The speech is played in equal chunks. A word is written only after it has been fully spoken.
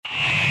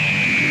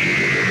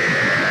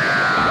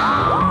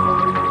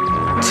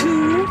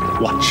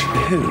Watch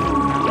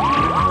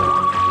Who?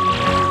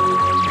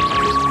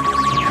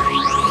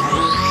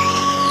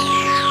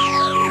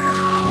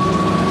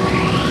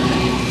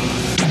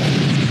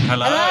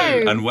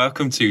 Hello, and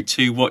welcome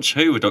to Watch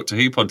Who, a Doctor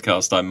Who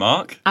podcast. I'm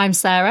Mark. I'm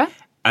Sarah.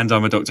 And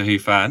I'm a Doctor Who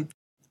fan.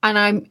 And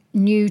I'm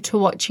new to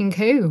watching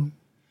Who.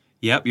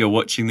 Yep, you're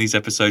watching these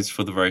episodes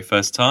for the very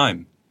first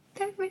time.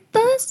 Very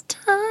first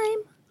time.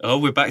 Oh,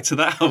 we're back to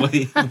that, are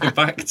we? We're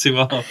back to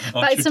our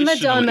Back to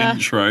traditional Madonna.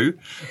 intro.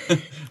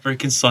 Very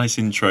concise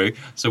intro.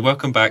 So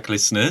welcome back,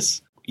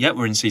 listeners. Yeah,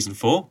 we're in season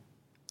 4.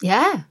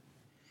 Yeah.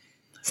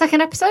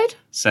 Second episode?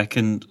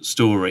 Second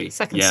story.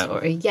 Second Yeah.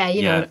 story. Yeah,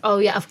 you Yeah. know. Oh,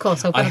 yeah, of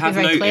course. I've got I to be have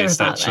very clear noticed,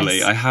 about actually,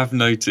 this. I have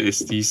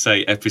noticed you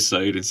say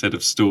episode instead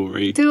of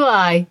story. Do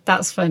I?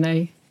 That's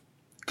funny.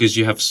 Because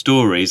you have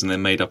stories and they're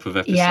made up of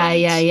episodes.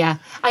 Yeah.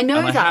 I know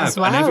And I that have, as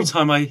well. and every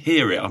time I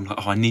hear it, I'm like,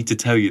 oh, I need to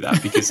tell you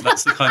that, because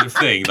that's the kind of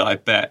thing that I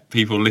bet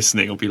people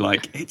listening will be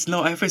like, it's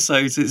not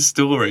episodes, it's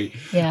story.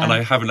 Yeah. And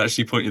I haven't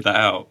actually pointed that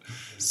out.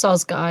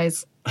 Soz,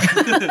 guys.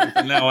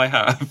 But now I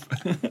have.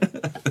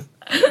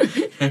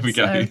 There we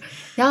go.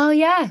 Oh,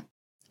 yeah.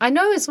 I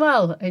know as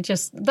well.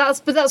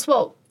 That's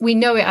what we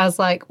know it as.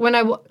 Like when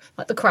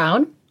like The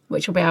Crown,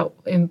 which will be out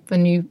in the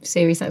new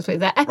series next week.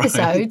 They're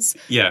episodes.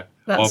 Yeah.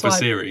 That's of a why-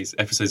 series.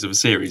 Episodes of a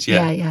series,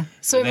 yeah. Yeah.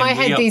 So in And my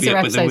then head, these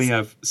are But then we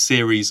episodes. have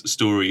series,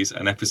 stories,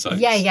 and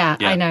episodes. Yeah.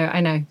 I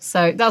know.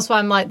 So that's why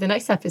I'm like the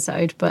next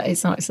episode, but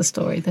it's not. It's a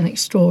story. The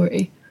next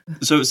story.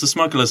 So it's the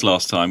Smugglers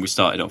last time we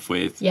started off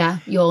with. Yeah,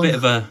 Bit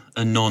of a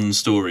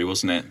non-story,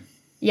 wasn't it?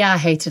 Yeah, I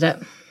hated it.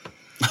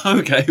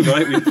 Okay,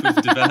 right, we've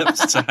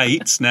developed to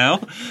hate now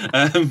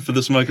for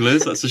the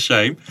Smugglers. That's a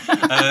shame.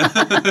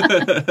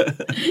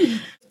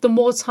 The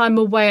more time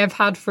away I've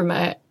had from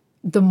it,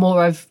 the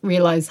more I've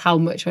realised how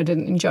much I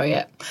didn't enjoy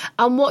it.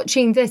 And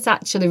watching this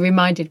actually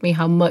reminded me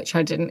how much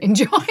I didn't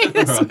enjoy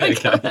this.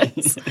 Right, okay.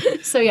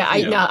 So yeah,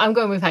 I'm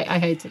going with hate. I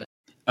hated it.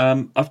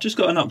 I've just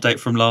got an update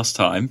from last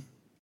time.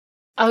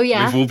 Oh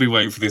yeah. We've all been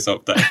waiting for this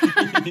update.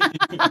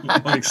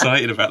 I'm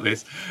excited about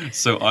this.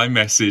 So I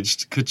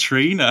messaged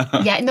Katrina.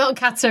 Yeah, not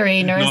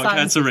Katarina. Not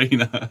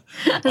Katarina.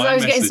 As I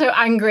was getting so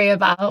angry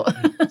about.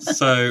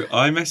 So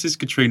I messaged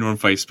Katrina on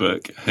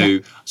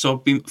Facebook, so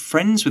I've been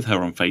friends with her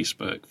on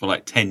Facebook for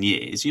like 10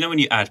 years. You know when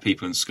you add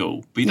people in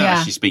school, but you don't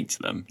actually speak to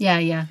them.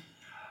 Yeah.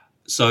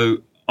 So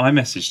I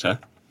messaged her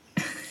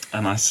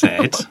and I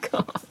said, Oh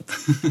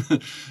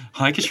God.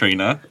 hi,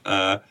 Katrina.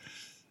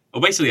 Well,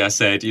 basically I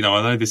said, I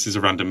know this is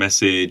a random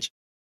message,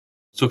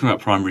 talking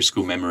about primary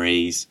school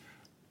memories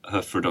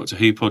for a Doctor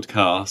Who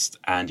podcast,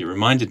 and it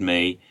reminded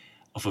me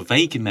of a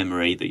vague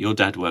memory that your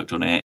dad worked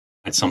on it,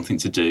 had something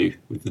to do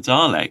with the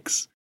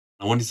Daleks.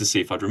 I wanted to see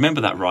if I'd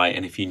remember that right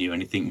and if you knew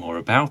anything more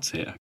about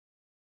it.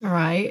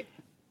 Right.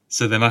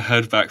 So then I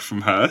heard back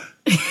from her,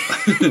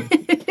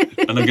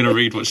 and I'm going to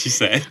read what she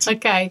said.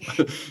 Okay.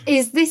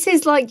 This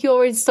is like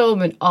your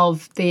instalment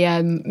of the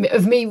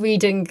of me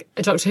reading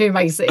a Doctor Who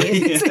magazine.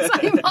 This is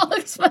like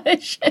Mark's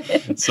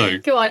version. So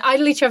Go on. I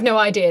literally have no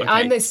idea. okay.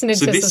 I'm listening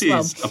so to this as well.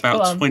 is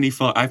about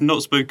 25. I've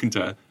not spoken to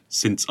her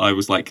since I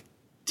was like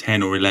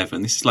 10 or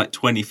 11. This is like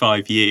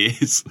 25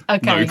 years.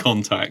 Okay. No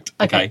contact.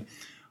 Okay.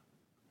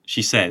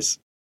 She says,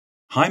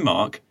 hi,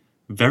 Mark.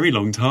 Very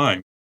long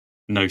time.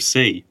 No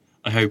see.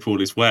 I hope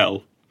all is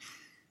well.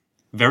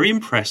 Very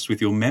impressed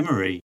with your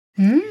memory.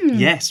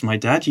 Yes, my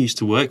dad used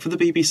to work for the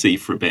BBC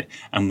for a bit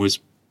and was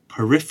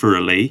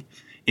peripherally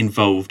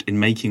involved in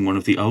making one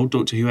of the old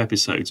Doctor Who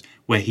episodes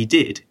where he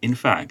did, in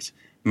fact,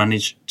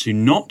 manage to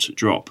not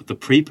drop the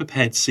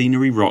pre-prepared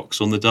scenery rocks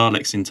on the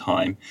Daleks in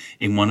time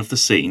in one of the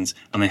scenes,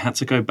 and they had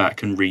to go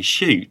back and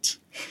reshoot.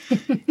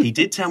 He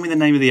did tell me the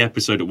name of the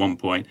episode at one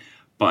point,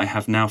 but I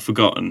have now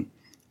forgotten.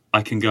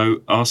 I can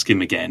go ask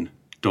him again, ...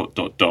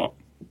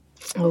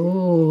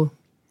 Oh.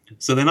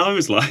 So then I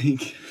was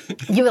like...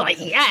 You were like,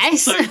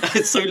 yes.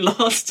 So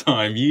last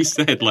time you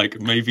said,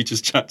 like, maybe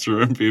just chat to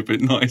her and be a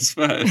bit nice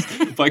first,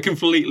 but I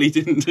completely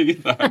didn't do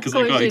that because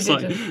I Of got course you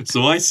excited. didn't.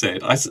 So I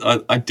said,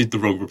 I did the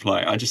wrong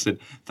reply. I just said,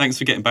 thanks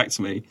for getting back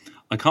to me.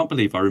 I can't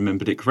believe I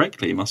remembered it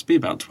correctly. It must be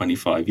about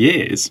 25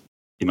 years.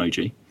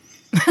 Emoji.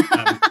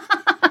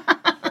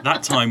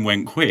 That time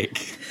went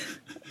quick.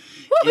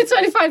 What, the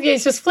 25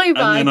 years just flew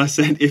by? And then I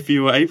said, if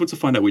you were able to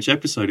find out which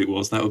episode it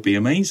was, that would be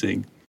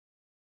amazing.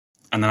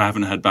 And then I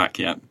haven't heard back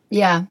yet.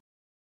 Yeah.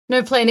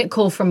 No playing it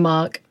cool from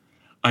Mark.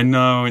 I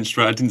know, and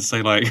straight I didn't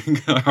say, like,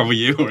 how are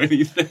you or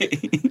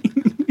anything.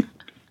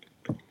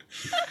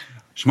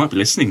 She might be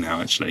listening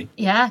now, actually.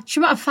 Yeah. She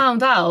might have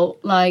found out,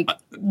 like,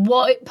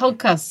 what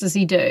podcast does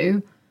he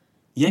do?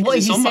 Yeah, What because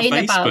is it's he on my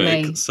saying about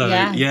Facebook. me? So,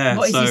 Yeah.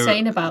 What is he so-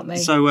 saying about me?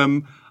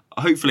 So,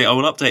 hopefully I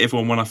will update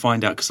everyone when I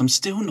find out, because I'm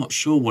still not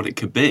sure what it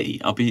could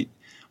be.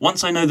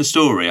 Once I know the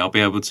story, I'll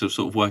be able to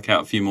sort of work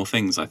out a few more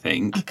things, I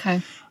think.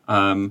 Okay.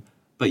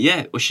 But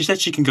yeah, well, she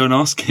said she can go and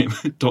ask him, ...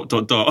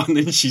 and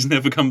then she's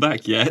never come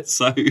back yet,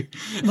 so...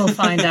 We'll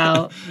find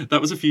out.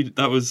 That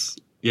was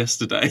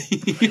yesterday.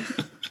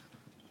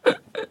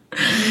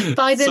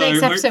 By the So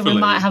next episode, we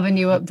hopefully might have a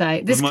new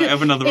update. This might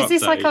have another Is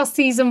this like update. our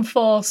season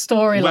 4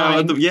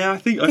 storyline? Well, yeah, I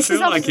feel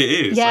like it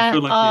is. Yeah, I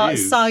feel like our it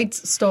is. side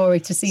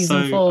story to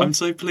season So 4. I'm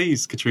so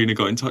pleased Katrina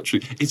got in touch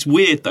with. It's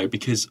weird though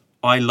because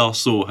I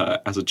last saw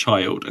her as a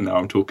child, and now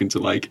I'm talking to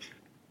like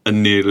a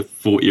near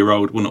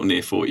 40-year-old. Well, not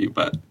near 40,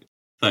 but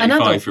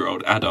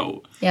 35-year-old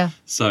adult. Yeah.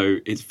 So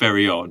it's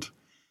very odd.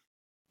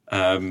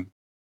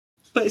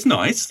 But it's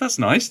nice. That's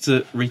nice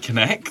to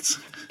reconnect.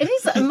 It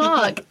is,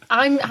 Mark.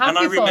 I'm happy And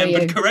I for you.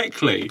 remembered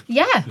correctly.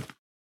 Yeah.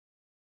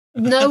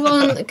 No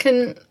one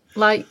can,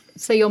 like,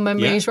 say your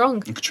memory Yeah. is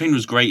wrong. And Katrina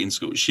was great in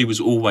school. She was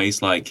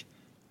always like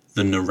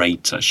the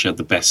narrator. She had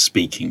the best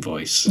speaking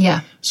voice.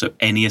 Yeah. So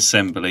any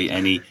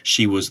assembly,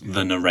 she was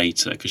the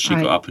narrator because she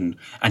Right. got up and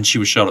she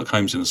was Sherlock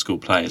Holmes in the school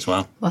play as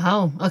well.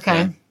 Wow.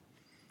 Okay.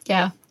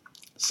 Yeah.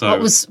 So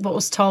What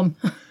was Tom?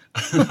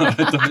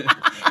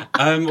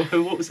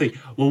 what was he?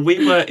 Well,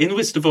 we were in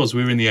Wizard of Oz.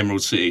 We were in the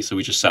Emerald City, so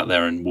we just sat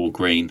there and wore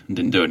green and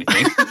didn't do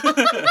anything.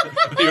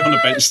 We were on a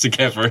bench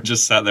together and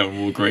just sat there and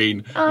wore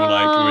green. We're in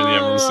the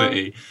Emerald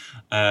City.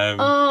 I'd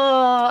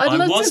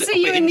love to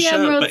see you in the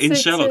Emerald But in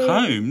City. Sherlock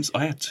Holmes,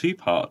 I had 2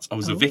 parts. I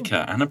was a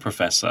vicar and a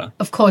professor.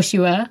 Of course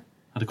you were.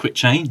 Had a quick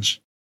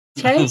change.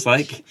 Change? I was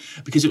like,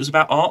 because it was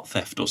about art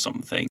theft or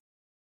something.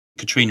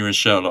 Katrina and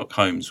Sherlock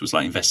Holmes was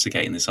like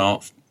investigating this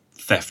art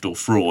theft or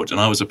fraud, and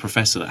I was a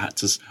professor that had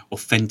to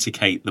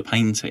authenticate the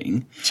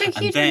painting. Check you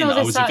And didn't then know I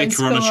this was a out in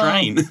vicar on a school.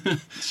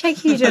 train.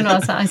 Check you doing all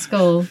that in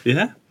school.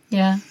 Yeah.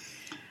 Yeah.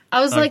 I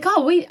was like,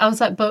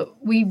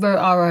 but we wrote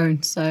our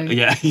own, so.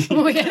 Yeah.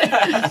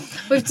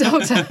 We've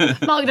talked.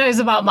 Mark knows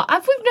about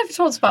we've never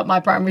talked about my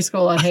primary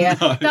school on here.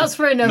 That's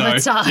for another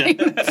time.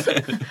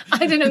 I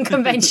had an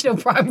unconventional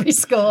primary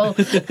school.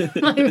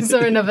 Mine was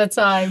for another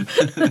time.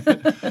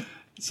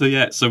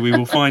 So we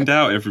will find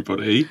out,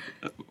 everybody,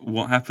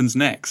 what happens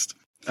next.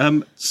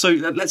 So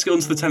let's get on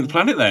to the 10th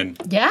planet then.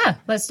 Yeah,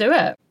 let's do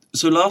it.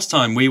 So last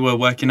time we were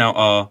working out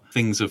our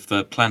things of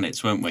the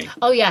planets, weren't we?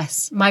 Oh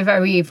yes, my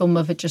very evil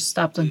mother just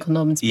stabbed Uncle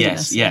Norman's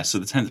penis. Yes. So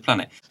the 10th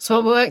planet. So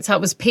what we worked out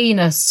was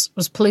penis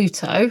was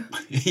Pluto,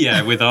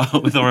 Yeah, with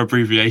our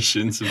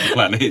abbreviations of the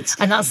planets.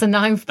 and that's the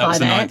 9th planet. That was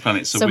the 9th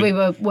planet. So we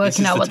were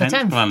working out what the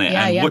 10th planet.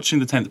 Yeah, and yeah. watching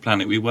the 10th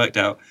planet, we worked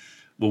out.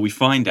 Well, we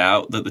find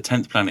out that the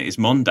 10th planet is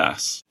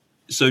Mondas.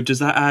 So does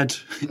that add?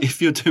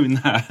 If you're doing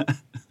that,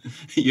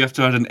 you have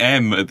to add an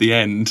M at the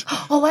end.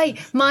 Oh wait,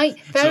 my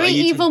very are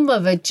you evil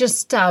mother just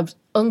stabbed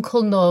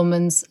Uncle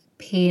Norman's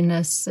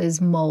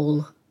penis's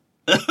mole.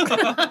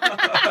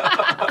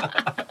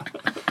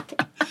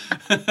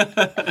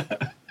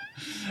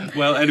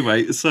 Well,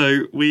 anyway,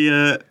 so we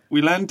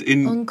land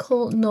in.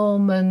 Uncle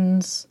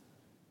Norman's.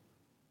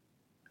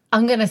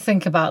 I'm going to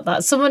think about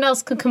that. Someone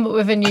else can come up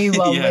with a new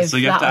one. Yeah, with so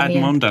you have to that add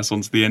on the end. Mondas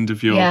onto the end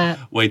of your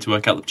way to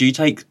work out. Do you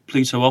take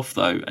Pluto off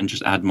though and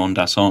just add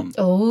Mondas on?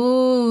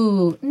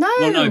 Oh no!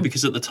 Well, no,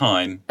 because at the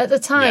time. At the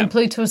time, Yeah.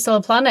 Pluto was still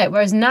a planet,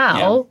 whereas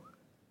now,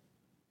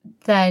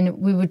 then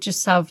we would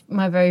just have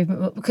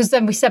because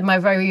then we said my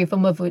very evil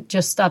mother would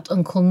just stabbed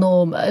Uncle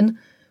Norman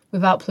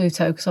without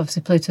Pluto, because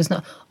obviously Pluto's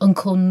not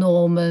Uncle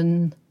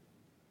Norman.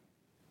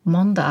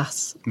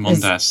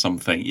 Mondas.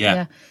 Something, yeah.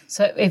 Yeah.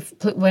 So if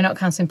we're not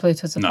counting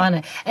Pluto as a No.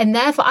 planet, and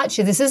therefore,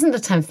 actually, this isn't the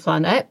 10th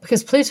planet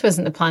because Pluto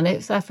isn't the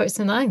planet. So therefore, it's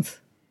the 9th.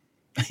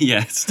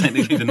 Yeah, it's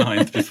technically the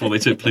 9th before they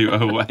took Pluto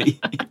away.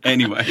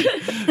 Anyway,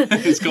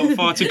 it's got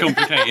far too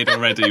complicated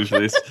already for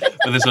this.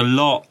 But there's a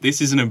lot. This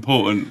is an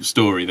important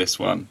story, this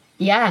one.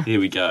 Yeah. Here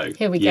we go.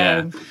 Here we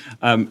go.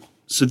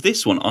 So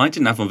this one, I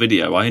didn't have on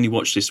video. I only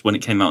watched this when it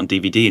came out on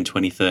DVD in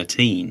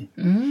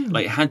 2013.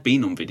 Like, it had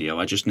been on video.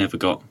 I just never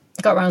got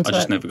around to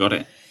it. never got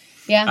it.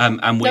 Yeah.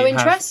 And we no have-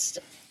 interest.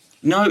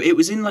 No, it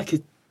was in like a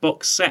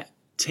box set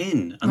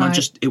tin. And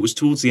Right. it was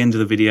towards the end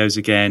of the videos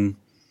again.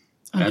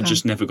 I Okay.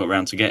 just never got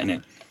around to getting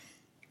it.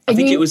 I And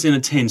think you- it was in a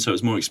tin, so it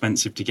was more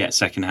expensive to get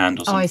second hand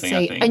or Oh, I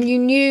something, see. think. And you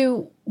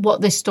knew what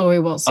this story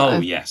was. Oh, though?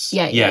 yes.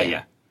 Yeah.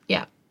 Yeah.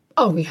 Yeah.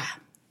 Oh yeah.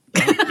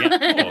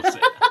 Yeah, of course.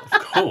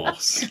 Of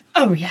course.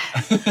 Oh yeah.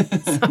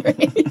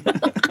 Sorry.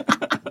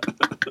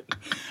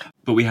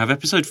 But we have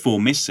episode 4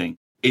 missing.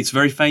 It's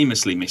very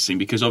famously missing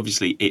because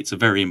obviously it's a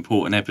very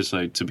important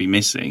episode to be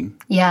missing.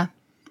 Yeah.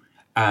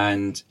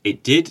 And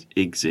it did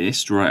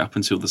exist right up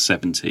until the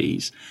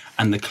 70s.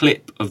 And the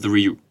clip of the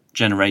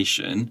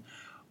regeneration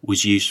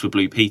was used for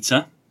Blue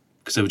Peter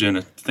because they were doing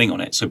a thing on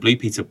it. So Blue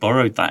Peter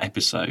borrowed that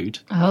episode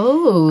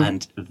Oh.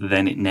 and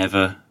then it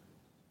never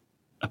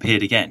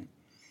appeared again.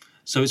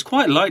 So it's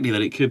quite likely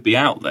that it could be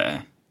out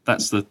there.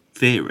 That's the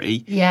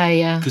theory.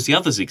 Yeah. Because the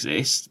others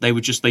exist. They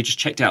just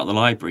checked out the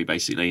library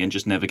basically and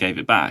just never gave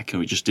it back,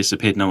 and it just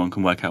disappeared. No one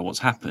can work out what's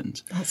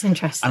happened. That's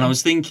interesting. And I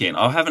was thinking,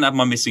 I haven't had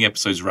my missing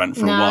episodes rant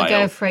for a No, while.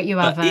 go for it, you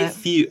but have it.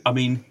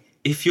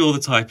 if you're the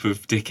type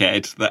of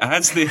dickhead that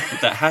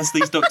has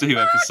these Doctor Who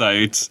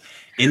episodes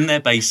in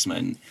their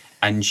basement,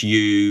 and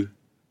you're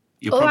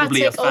Or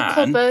probably a attic or fan,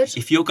 cupboard.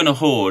 if you're going to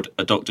hoard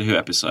a Doctor Who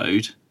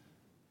episode,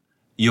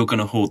 you're going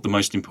to hoard the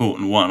most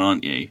important one,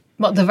 aren't you?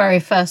 What, the very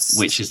first?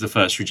 Which is the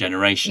first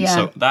regeneration. Yeah.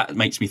 So that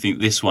makes me think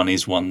this one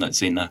is one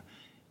that's in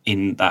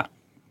that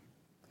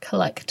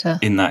collector.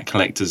 in that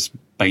collector's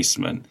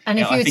basement. And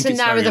if I you were think to it's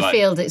narrow very, the like,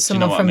 field, it's do you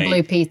know someone what from I mean?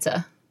 Blue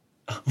Peter.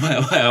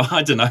 Well,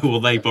 I don't know. Well,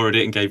 they borrowed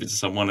it and gave it to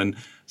someone and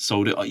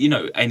sold it. You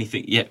know,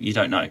 anything. Yeah, you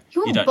don't know.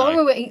 You wouldn't don't borrow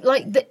know. it.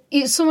 Like,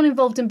 it's someone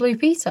involved in Blue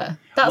Peter.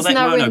 That's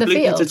narrowing the Blue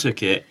field. Peter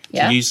took it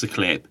Yeah. to use the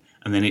clip,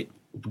 and then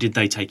did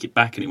they take it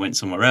back and it went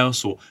somewhere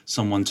else, or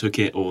someone took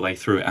it, or they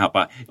threw it out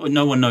back?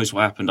 No one knows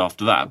what happened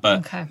after that, but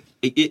Okay.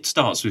 it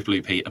starts with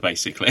Blue Peter,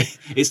 basically.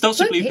 It starts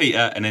with Blue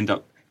Peter and end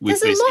up with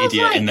There's a this lot of,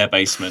 idiot in like- their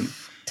basement.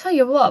 Tell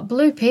you what,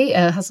 Blue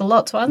Peter has a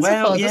lot to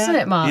answer for, doesn't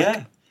it, Mark?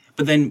 Yeah.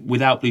 But then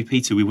without Blue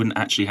Peter, we wouldn't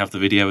actually have the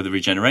video of the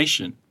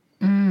regeneration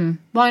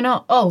Why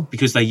not? Oh,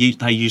 because they used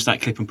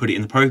that clip and put it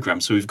in the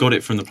program. So we've got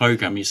it from the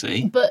program, you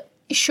see. but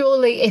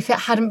surely if it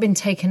hadn't been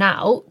taken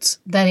out,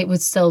 then it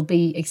would still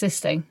be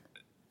existing.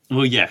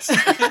 Well, yes.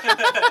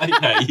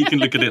 Okay, you can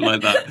look at it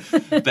like that.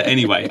 But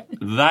anyway,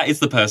 that is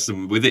the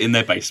person with it in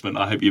their basement.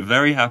 I hope you're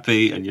very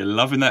happy and you're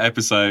loving that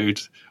episode.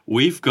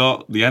 We've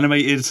got the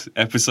animated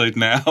episode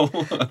now.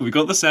 We've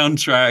got the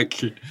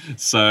soundtrack.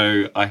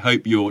 So I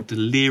hope you're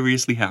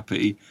deliriously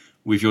happy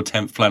with your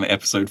 10th Planet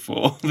episode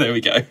 4. There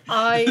we go.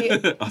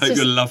 I I hope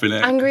you're loving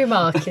it. Angry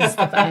Mark is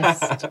the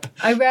best.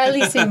 I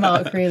rarely see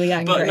Mark really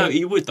angry. But no,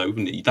 you would though,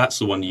 wouldn't you? That's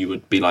the one you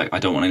would be like, I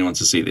don't want anyone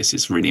to see this.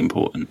 It's really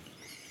important.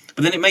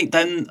 But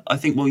then I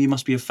think, well, you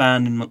must be a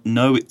fan and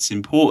know its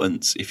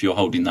importance if you're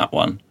holding that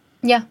one.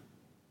 Yeah.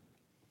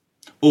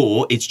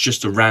 Or it's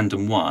just a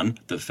random one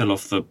that fell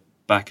off the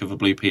back of a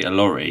Blue Peter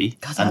lorry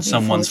God, that'd and be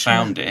someone's unfortunate.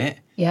 found it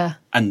Yeah.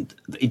 and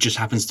it just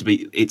happens to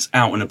be, it's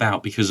out and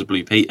about because of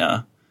Blue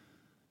Peter.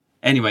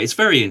 Anyway, it's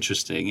very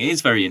interesting. It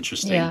is very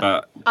interesting, Yeah.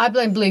 but I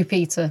blame Blue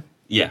Peter.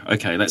 yeah,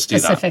 okay, let's do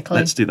that. Specifically.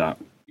 Let's do that.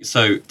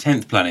 So,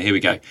 10th Planet, here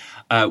we go.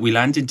 We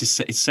land in,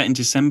 it's set in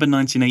December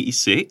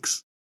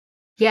 1986.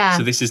 Yeah.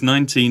 So this is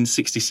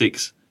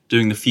 1966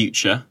 doing the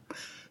future.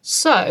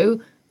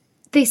 So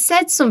they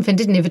said something,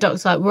 didn't they? The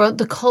doctor's like, we're at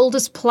the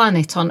coldest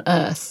planet on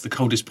Earth. The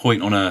coldest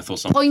point on Earth or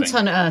something. Point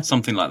on Earth.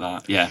 Something like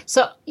that, yeah.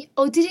 So,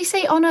 did he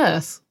say on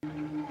Earth?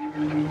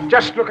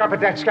 Just look up at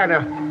that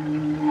scanner.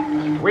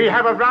 We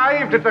have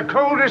arrived at the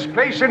coldest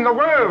place in the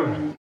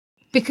world.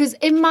 Because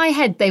in my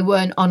head, they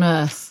weren't on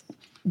Earth.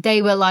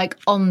 They were like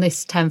on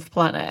this 10th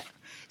planet.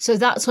 So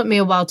that took me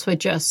a while to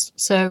adjust.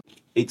 So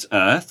It's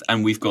Earth,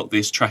 and we've got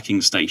this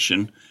tracking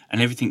station,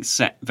 and everything's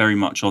set very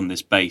much on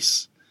this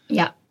base.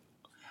 yeah.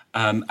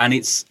 And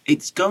it's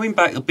going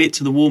back a bit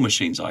to the War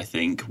Machines, I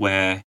think,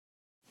 where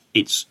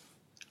it's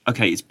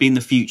been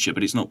the future,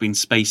 but it's not been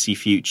spacey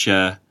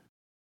future,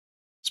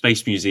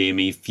 space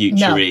museum-y,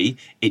 future-y. No.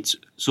 It's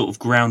sort of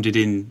grounded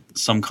in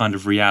some kind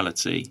of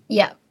reality.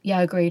 Yeah.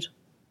 Yeah, agreed.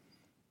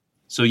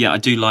 So yeah, I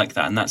do like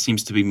that, and that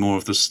seems to be more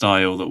of the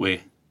style that we're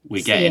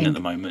getting Seeing. at the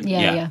moment.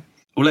 Yeah.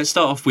 Well, let's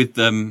start off with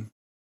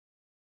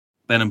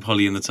Ben and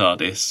Polly in the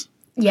TARDIS.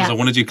 Yeah. Because I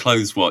want to do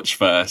Clothes Watch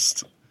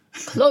first.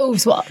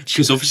 Clothes watch.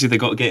 Because obviously they've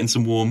got to get in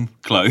some warm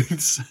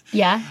clothes.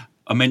 Yeah.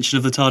 A mention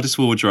of the TARDIS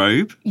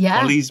wardrobe.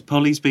 Yeah.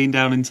 Polly's been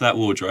down into that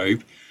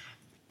wardrobe.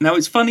 Now,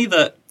 it's funny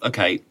that,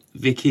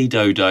 Vicky,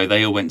 Dodo,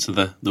 they all went to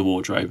the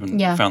wardrobe and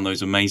Yeah. found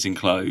those amazing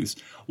clothes.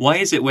 Why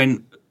is it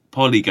when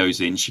Polly goes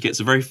in, she gets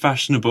a very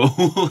fashionable,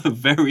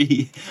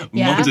 very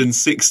Yeah. modern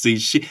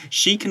 60s.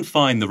 She can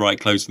find the right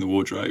clothes in the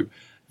wardrobe.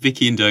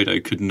 Vicky and Dodo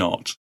could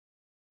not.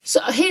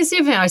 So here's the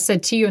other thing I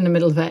said to you in the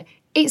middle of it.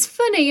 It's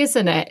funny,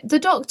 isn't it? The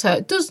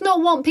Doctor does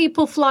not want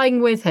people flying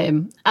with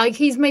him. Like,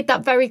 he's made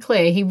that very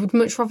clear. He would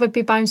much rather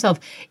be by himself.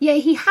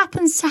 Yet he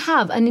happens to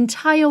have an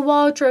entire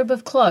wardrobe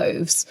of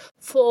clothes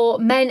for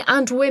men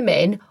and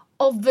women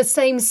of the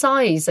same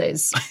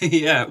sizes.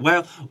 Yeah,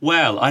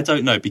 well, I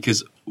don't know,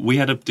 because we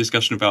had a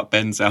discussion about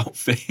Ben's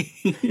outfit.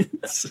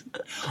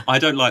 I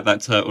don't like that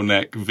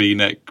turtleneck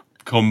V-neck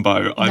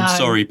combo. I'm No.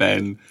 sorry,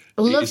 Ben.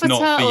 Love It's the not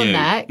for you.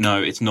 turtleneck.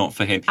 No, it's not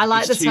for him. I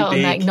like It's the too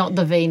turtleneck, big. not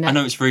the V-neck. I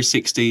know it's very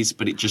 60s,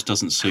 but it just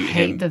doesn't suit I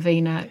hate him. the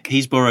V-neck.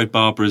 He's borrowed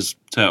Barbara's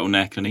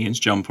turtleneck and Ian's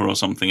jumper or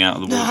something out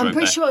of the No, wardrobe. I'm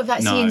pretty there. sure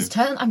that's No. Ian's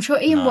turtleneck. I'm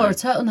sure Ian wore a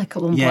turtleneck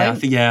at one Yeah,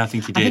 point. I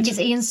think he did. I think it's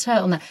Ian's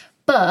turtleneck.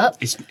 But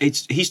He's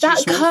too that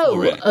small for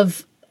coat it.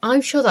 of,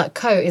 I'm sure that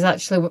coat is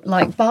actually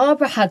like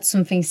Barbara had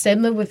something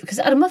similar with, because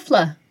it had a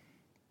muffler.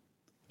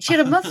 She had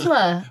a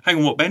muffler. Hang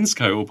on, what, Ben's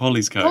coat or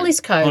Polly's coat? Polly's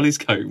coat. Polly's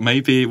coat.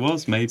 Maybe it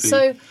was, maybe.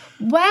 So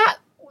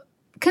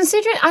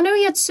considering, I know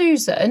he had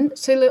Susan,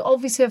 so he'll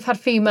obviously have had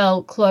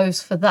female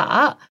clothes for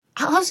that.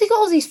 How's he got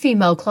all these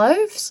female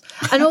clothes?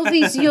 And all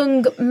these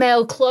young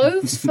male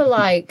clothes for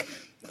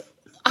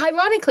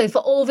ironically, for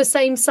all the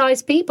same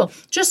size people.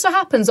 Just so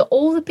happens that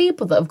all the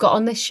people that have got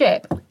on this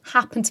ship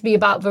happen to be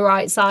about the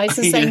right size,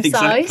 the same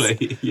size.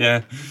 Exactly.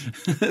 Yeah.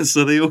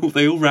 So they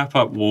all wrap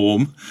up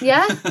warm.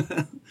 Yeah,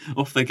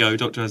 Off they go.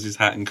 Doctor has his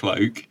hat and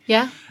cloak.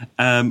 yeah.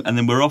 And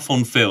then we're off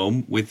on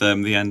film with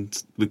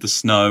with the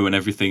snow and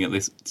everything at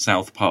the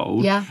South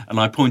Pole. Yeah. And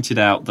I pointed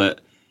out that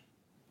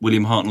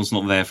William Hartnell's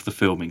not there for the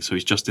filming, so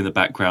he's just in the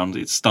background.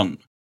 It's stunt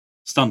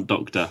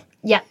doctor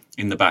Yeah.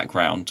 in the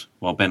background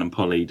while Ben and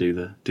Polly do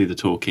the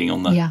talking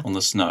on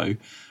the snow.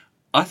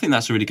 I think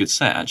that's a really good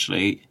set,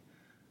 actually.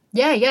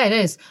 Yeah, it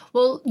is.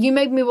 Well, you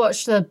made me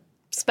watch the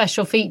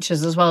special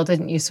features as well,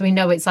 didn't you? So we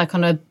know it's like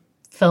on a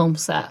film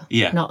set,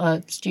 not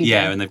a studio.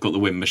 Yeah, and they've got the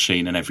wind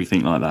machine and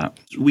everything like that.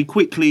 We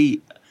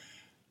quickly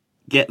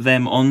get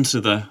them onto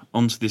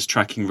this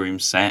tracking room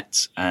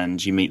set,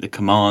 and you meet the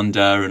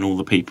commander and all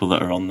the people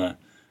that are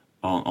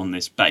on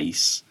this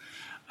base.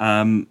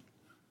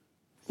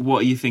 What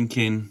are you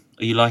thinking?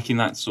 Are you liking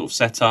that sort of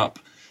setup?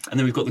 And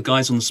then we've got the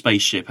guys on the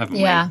spaceship, haven't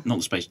we? Not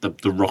the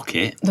spaceship, the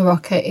rocket. The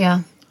rocket,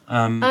 yeah.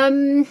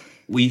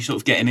 Were you sort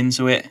of getting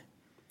into it?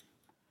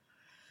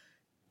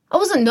 I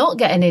wasn't not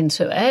getting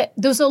into it.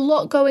 There was a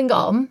lot going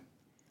on,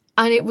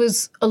 and it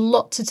was a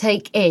lot to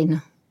take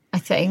in, I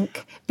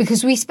think,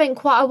 because we spent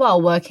quite a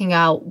while working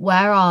out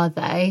where are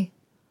they,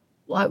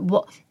 like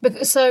what.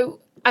 So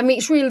I mean,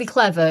 it's really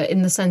clever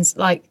in the sense,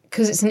 like,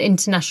 because it's an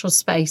international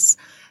space,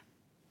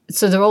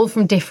 so they're all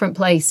from different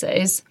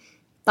places.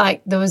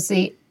 Like there was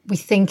we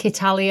think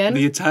Italian,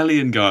 the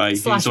Italian guy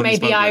 /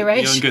 maybe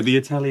Irish. The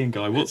Italian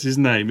guy. What's his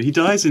name? He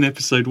dies in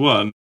episode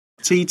 1.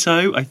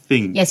 Tito, I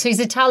think. Yeah, so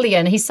he's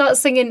Italian. He starts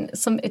singing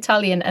some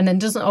Italian and then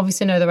doesn't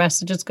obviously know the rest.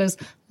 So just goes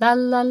la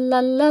la la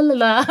la la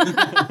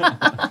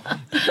la.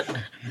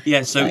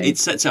 Yeah, so it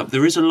sets up.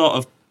 There is a lot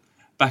of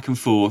back and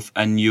forth,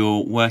 and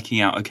you're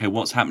working out, okay,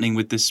 what's happening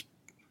with this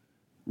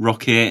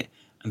rocket,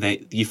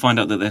 and you find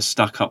out that they're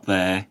stuck up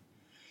there.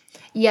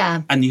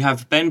 Yeah. And you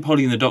have Ben,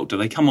 Polly, and the Doctor.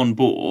 They come on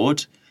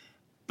board,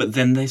 but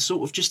then they're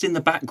sort of just in the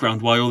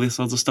background while all this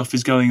other stuff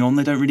is going on.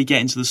 They don't really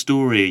get into the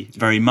story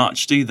very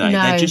much, do they?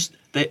 No.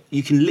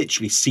 You can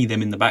literally see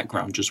them in the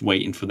background just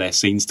waiting for their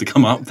scenes to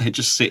come up. They're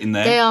just sitting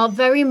there. They are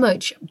very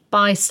much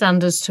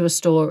bystanders to a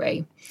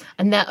story.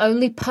 And their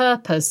only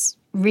purpose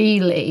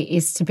really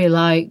is to be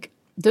like,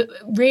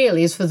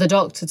 is for the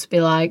Doctor to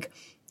be like,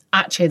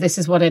 actually, this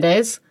is what it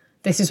is.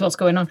 This is what's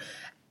going on.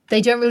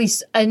 They don't really...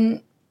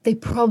 And they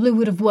probably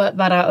would have worked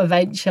that out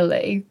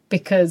eventually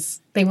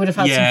because they would have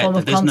had some form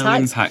of contact. There's no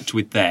impact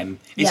with them.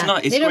 It's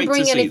not. It's they don't great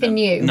bring to see anything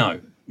them.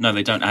 new. No,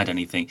 they don't add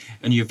anything.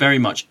 And you're very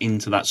much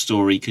into that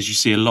story because you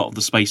see a lot of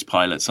the space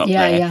pilots up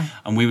there. Yeah.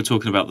 And we were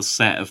talking about the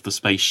set of the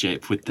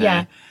spaceship with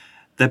their...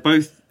 They're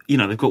both,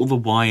 they've got all the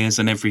wires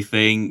and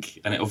everything,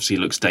 and it obviously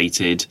looks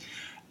dated.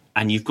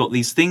 And you've got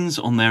these things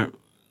on their,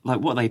 like,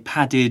 what are they,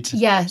 padded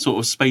sort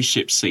of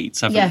spaceship seats,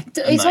 haven't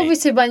they? It's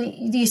obviously when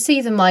you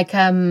see them, like,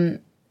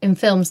 in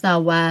films now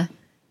where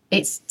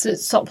it's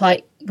sort of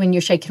like when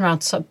you're shaking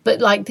around, but,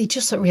 like, they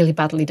just look really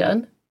badly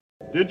done.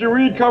 Did you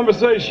read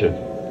conversation?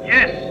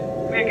 Yes.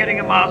 We're getting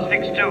a Mars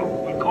fix too.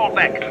 We'll call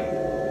back.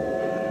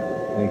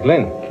 Hey,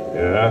 Glenn.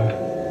 Yeah?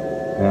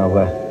 Now,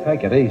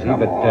 take it easy,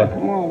 Come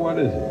on, what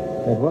is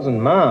it? It wasn't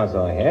Mars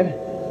I had.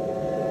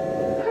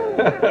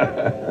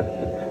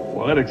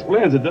 Well, that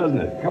explains it,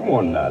 doesn't it? Come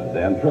on now,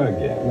 Dan, try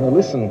again. Now,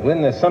 listen,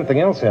 Glenn, there's something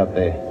else out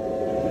there.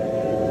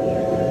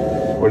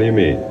 What do you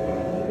mean?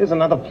 There's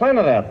another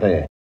planet out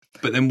there.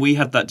 But then we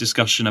had that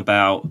discussion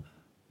about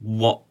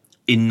what...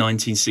 In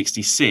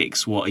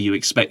 1966, what are you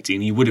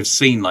expecting? You would have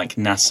seen, like,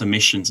 NASA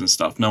missions and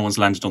stuff. No one's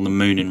landed on the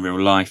moon in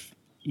real life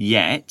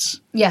yet.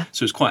 Yeah.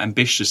 So it's quite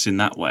ambitious in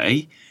that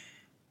way.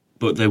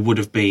 But there would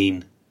have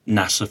been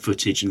NASA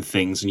footage and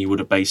things, and you would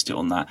have based it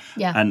on that.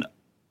 Yeah. And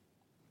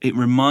it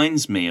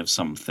reminds me of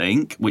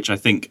something, which I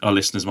think our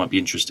listeners might be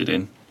interested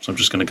in. So I'm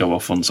just going to go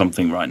off on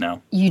something right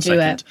now. You do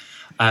it.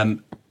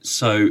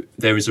 So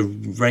there is a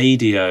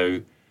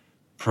radio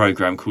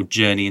program called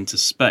Journey into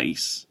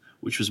Space,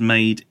 which was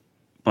made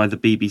by the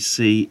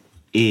BBC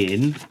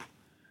in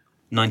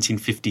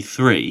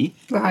 1953.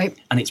 Right.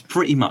 And it's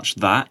pretty much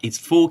that. It's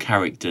 4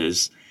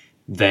 characters.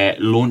 They're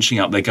launching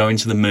up. They're going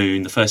to the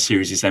moon. The first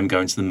series is them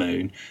going to the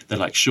moon. They're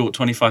like short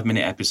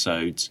 25-minute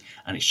episodes.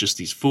 And it's just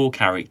these 4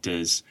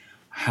 characters.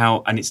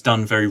 And it's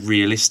done very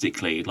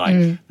realistically.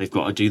 Like, they've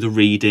got to do the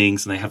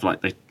readings, and they have,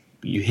 like,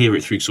 you hear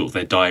it through sort of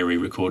their diary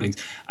recordings.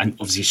 And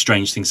obviously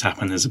strange things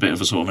happen. There's a bit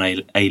of a sort of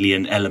an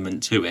alien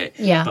element to it.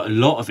 Yeah. But a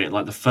lot of it,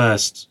 like the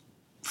first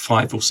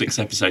 5 or 6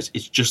 episodes,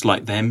 it's just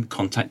like them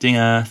contacting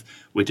Earth.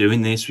 We're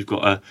doing this. We've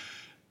got to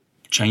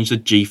change the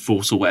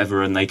G-force or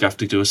whatever, and they have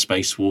to do a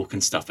spacewalk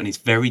and stuff. And it's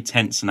very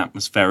tense and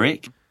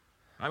atmospheric.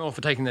 I'm all for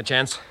taking the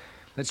chance.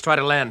 Let's try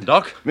to land.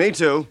 Doc? Me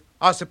too.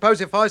 I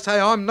suppose if I say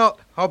I'm not,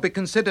 I'll be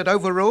considered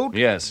overruled?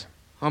 Yes.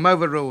 I'm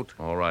overruled.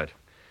 All right.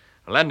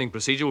 A landing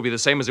procedure will be the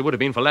same as it would have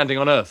been for landing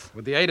on Earth.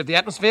 With the aid of the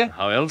atmosphere?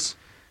 How else?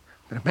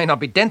 But it may not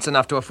be dense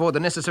enough to afford the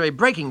necessary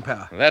braking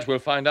power. That we'll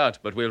find out,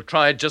 but we'll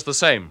try it just the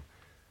same.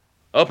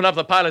 Open up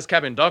the pilot's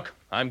cabin, Doc.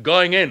 I'm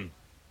going in.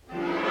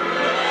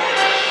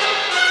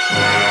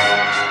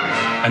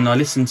 And I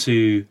listen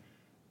to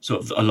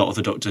sort of a lot of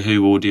the Doctor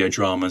Who audio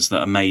dramas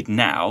that are made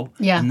now.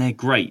 Yeah. And they're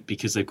great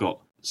because they've got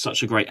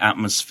such a great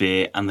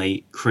atmosphere and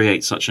they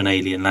create such an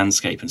alien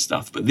landscape and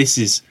stuff. But this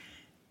is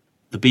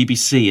the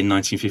BBC in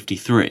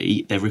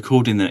 1953. They're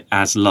recording it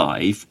as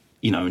live,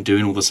 and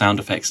doing all the sound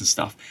effects and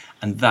stuff.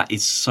 And that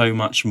is so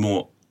much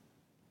more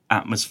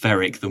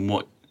atmospheric than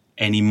what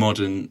any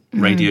modern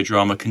radio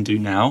drama can do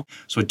now.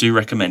 So I do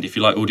recommend, if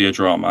you like audio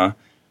drama,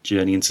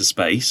 Journey into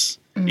Space.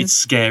 It's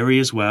scary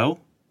as well.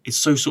 It's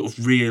so sort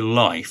of real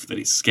life that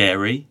it's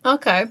scary.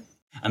 Okay.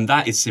 And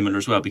that is similar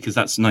as well, because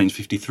that's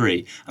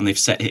 1953, and they've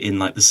set it in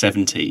like the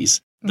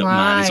 70s, that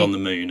man is on the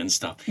moon and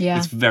stuff. Yeah.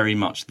 It's very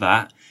much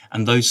that.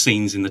 And those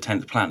scenes in The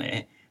 10th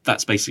Planet,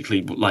 that's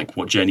basically like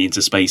what Journey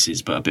into Space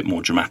is, but a bit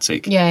more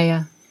dramatic.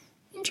 Yeah.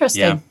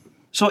 Interesting. Yeah.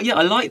 So, yeah,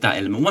 I like that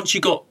element.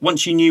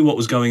 Once you knew what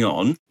was going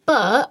on.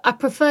 But I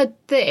preferred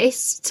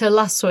this to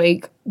last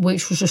week,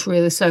 which was just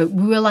really so.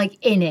 We were like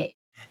in it.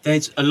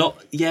 There's a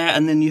lot, yeah,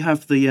 and then you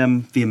have the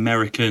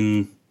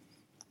American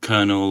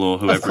colonel or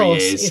whoever he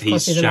is.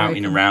 He's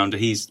shouting American. around.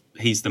 He's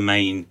the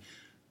main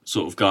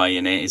sort of guy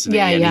in it, isn't he?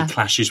 Yeah, and yeah. he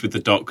clashes with the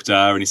doctor,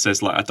 and he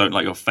says like, "I don't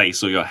like your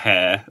face or your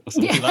hair," or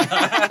something like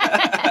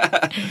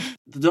that.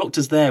 The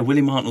doctor's there.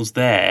 William Hartnell's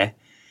there,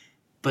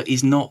 but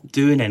he's not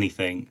doing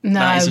anything. No.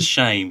 That is a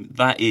shame.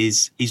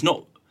 He's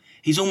not.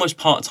 He's almost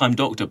part-time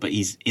doctor, but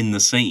he's in the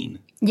scene.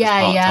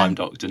 Yeah, as yeah. part-time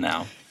doctor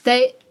now.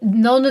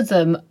 None of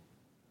them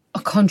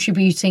are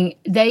contributing.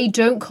 They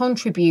don't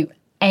contribute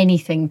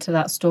anything to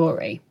that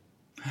story.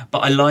 But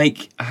I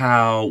like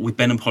how with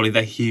Ben and Polly,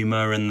 their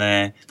humour and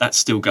that's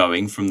still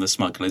going from the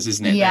smugglers,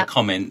 isn't it? Yeah. Their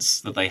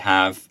comments that they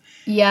have.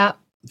 Yeah.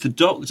 The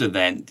Doctor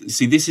then,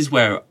 see, this is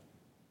where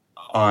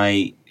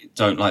I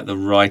don't like the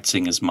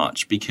writing as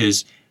much,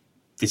 because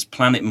this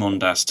planet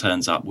Mondas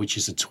turns up, which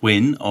is a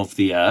twin of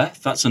the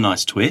Earth. That's a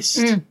nice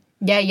twist.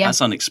 Yeah.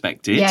 That's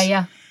unexpected.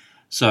 Yeah.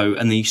 So,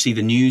 and then you see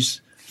the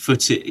news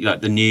footage,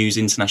 like the news,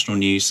 international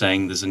news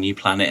saying there's a new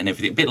planet and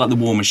everything. A bit like the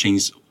War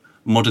Machine's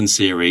modern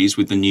series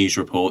with the news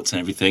reports and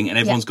everything. And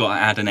everyone's got to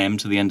add an M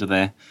to the end of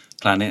their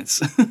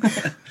planets.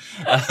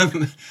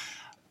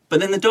 But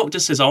then the Doctor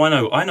says, "Oh,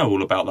 I know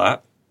all about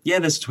that. Yeah,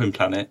 there's a twin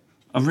planet.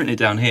 I've written it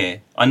down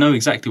here. I know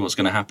exactly what's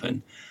going to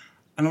happen."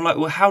 And I'm like,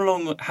 well, how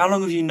long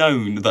have you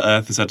known that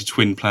Earth has had a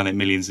twin planet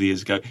millions of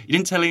years ago? You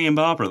didn't tell Ian and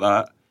Barbara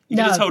that. You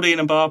could have told Ian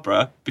and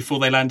Barbara before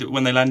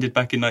when they landed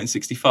back in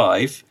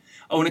 1965.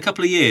 Oh, in a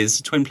couple of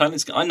years, twin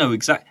planets. I know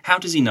exactly. How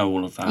does he know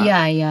all of that?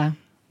 Yeah.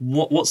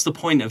 What's the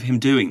point of him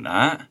doing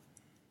that?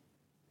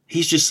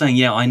 He's just saying,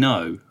 yeah, I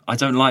know. I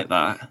don't like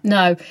that.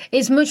 No,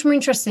 it's much more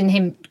interesting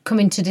him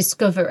coming to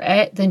discover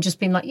it than just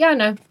being like, yeah, I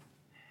know.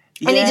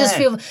 And he just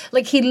feels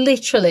like he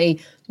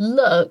literally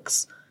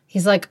looks,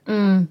 he's like,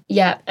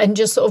 yeah, and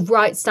just sort of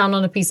writes down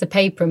on a piece of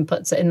paper and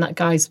puts it in that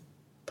guy's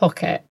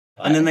pocket.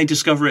 And then they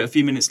discover it a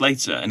few minutes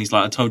later, and he's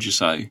like, "I told you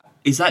so."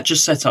 Is that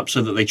just set up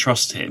so that they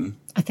trust him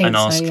I think and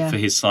so, ask yeah. for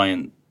his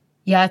science?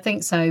 Yeah, I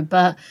think so.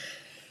 But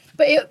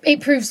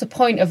it proves the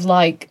point of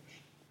like,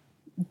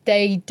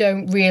 they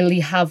don't really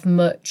have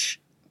much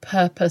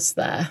purpose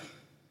there.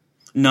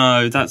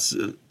 No, that's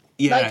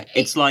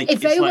it's like if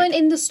they weren't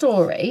in the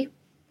story,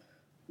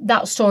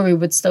 that story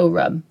would still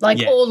run. Like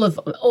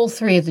all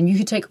three of them, you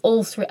could take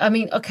all three. I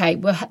mean, okay,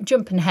 we're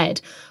jumping ahead,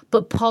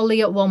 but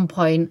Polly at one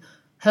point,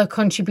 her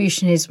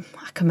contribution is,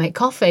 "I can make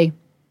coffee."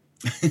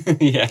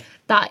 yeah.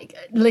 That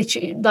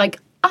literally, like,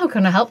 "How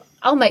can I help?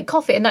 I'll make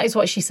coffee," and that is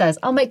what she says.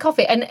 "I'll make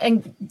coffee,"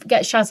 and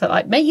get shouted at,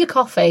 like, "Make your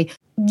coffee."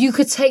 You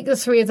could take the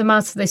three of them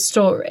out of this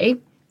story.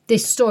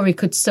 This story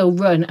could still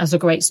run as a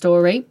great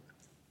story.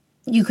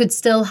 You could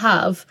still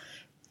have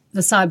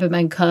the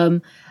Cybermen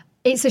come.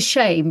 It's a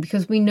shame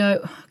because we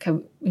know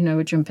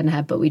we're jumping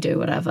ahead, but we do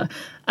whatever.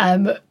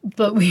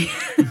 But we,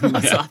 I'm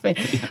laughing.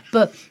 Yeah.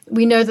 But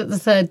we know that the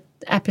third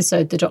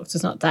episode, the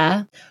Doctor's not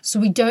there, so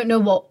we don't know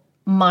what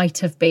might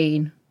have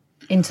been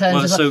in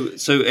terms of.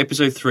 So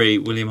episode 3,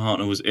 William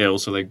Hartnell was ill,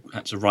 so they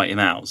had to write him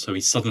out. So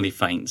he suddenly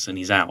faints and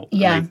he's out.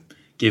 Yeah. And they've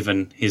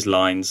given his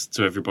lines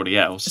to everybody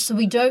else. So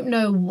we don't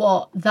know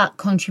what that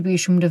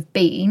contribution would have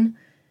been.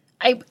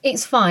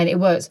 It's fine, it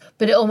works,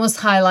 but it almost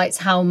highlights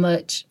how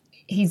much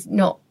he's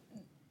not.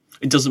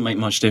 It doesn't make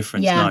much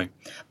difference, no.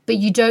 But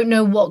you don't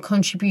know what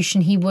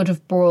contribution he would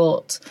have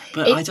brought.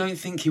 But I don't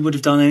think he would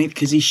have done anything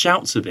because he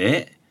shouts a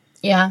bit.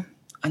 Yeah.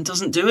 And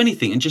doesn't do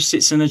anything and just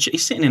sits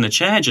he's sitting in a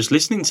chair just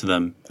listening to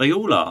them. They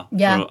all are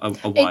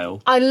for a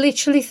while. I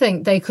literally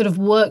think they could have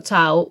worked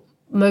out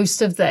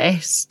most of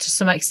this to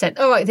some extent.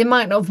 All right, they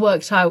might not have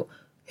worked out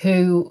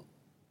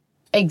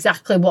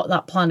exactly what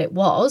that planet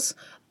was.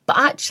 But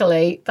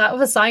actually, that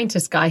other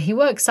scientist guy, he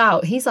works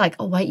out. He's like,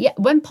 "Oh, wait, yeah."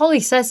 When Polly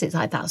says it's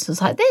like that, so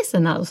it's like this,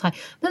 and that was like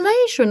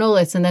Malaysia and all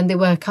this. And then they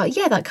work out,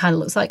 yeah, that kind of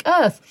looks like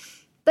Earth.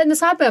 Then the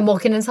Cybermen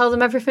walk in and tell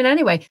them everything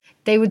anyway.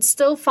 They would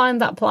still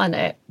find that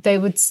planet. They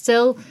would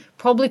still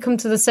probably come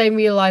to the same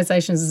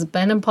realizations as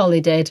Ben and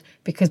Polly did,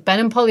 because Ben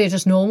and Polly are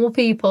just normal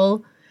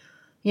people.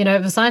 You know,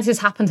 the scientists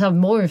happen to have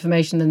more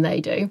information than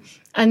they do.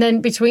 And then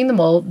between them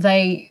all,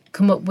 they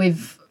come up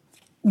with,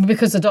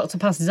 because the Doctor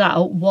passes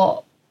out,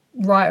 what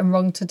right and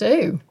wrong to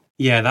do.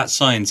 Yeah, that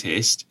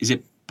scientist, is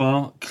it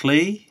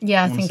Barclay?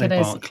 Yeah, I think it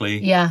is. Barclay.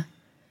 Yeah.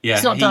 Yeah,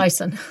 it's not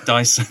Dyson.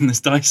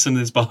 Dyson,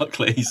 there's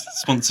Barclays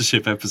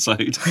sponsorship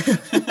episode.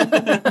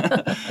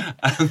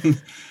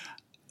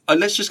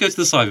 Let's just go to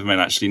the Cybermen,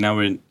 actually.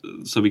 Now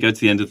so we go to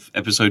the end of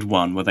episode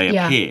 1 where they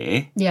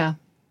appear. Yeah.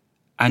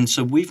 And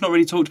so we've not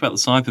really talked about the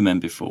Cybermen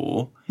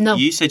before. No.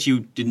 You said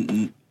you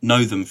didn't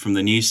know them from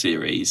the new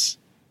series,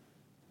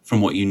 from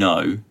what you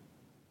know.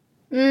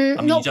 I mean,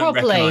 not you don't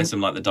properly. recognise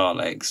them like the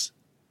Daleks.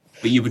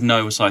 But you would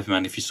know a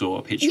Cyberman if you saw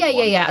a picture. Yeah, of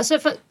one. yeah. So,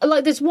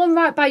 there's one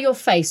right by your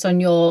face on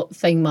your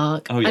thing,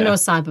 Mark. Oh, yeah. I know a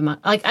Cyberman.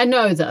 I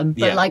know them,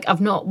 but, Yeah.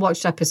 I've not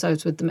watched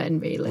episodes with them in,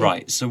 really.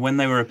 Right, so when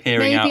they were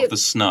appearing out of the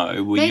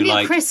snow, were maybe you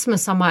at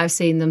Christmas I might have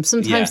seen them.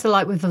 Sometimes Yeah.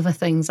 they're, with other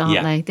things, aren't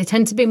Yeah. they? They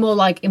tend to be more,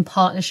 in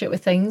partnership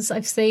with things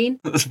I've seen.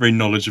 That's very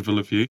knowledgeable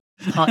of you.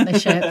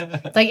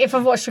 Partnership. If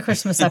I've watched a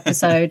Christmas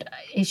episode,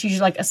 it's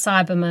usually, a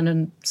Cyberman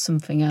and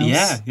something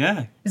else.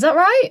 Yeah. Is that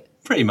right?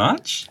 Pretty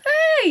much.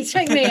 Hey,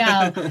 check me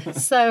out.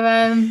 So,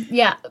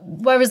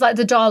 whereas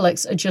the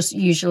Daleks are just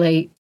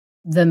usually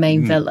the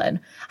main villain.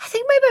 I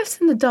think maybe I've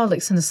seen the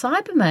Daleks and the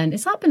Cybermen.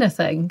 Has that been a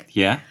thing?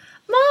 Yeah.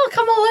 Mark,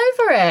 I'm all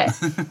over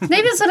it.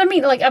 Maybe that's what I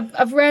mean.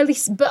 I've rarely,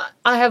 but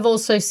I have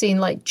also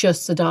seen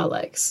just the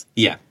Daleks.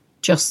 Yeah.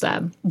 Just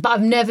them. But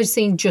I've never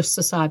seen just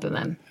the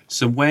Cybermen.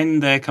 So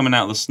when they're coming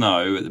out of the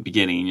snow at the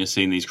beginning and you're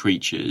seeing these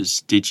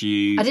creatures, did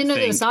you I didn't know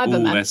they were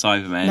Cybermen. they're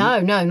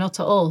Cybermen? No, not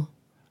at all.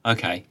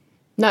 Okay.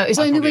 No, it's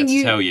I only probably when had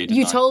to tell you,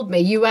 didn't I? told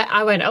me.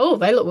 I went, oh,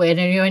 they look weird.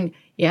 And you went,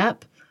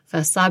 yep,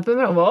 first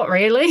Cyberman. What,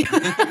 really?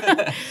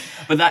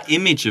 But that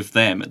image of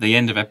them at the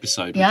end of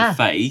episode Yeah. with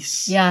the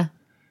face. Yeah.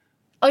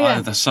 Oh,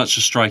 yeah. That's such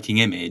a striking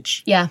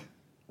image. Yeah.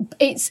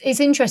 It's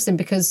interesting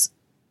because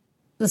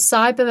the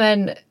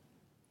Cybermen,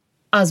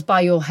 as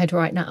by your head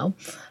right now,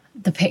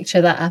 the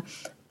picture there,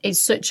 it's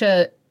such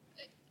a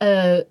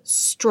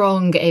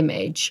strong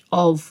image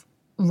of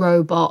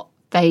robot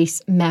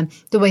face men.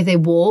 The way they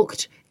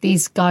walked,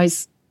 these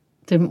guys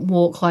didn't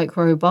walk like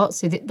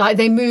robots.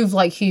 They move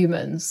like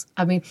humans.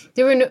 I mean,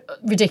 they were in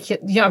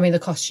ridiculous, the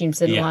costumes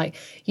didn't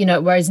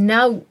whereas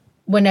now,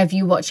 whenever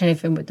you watch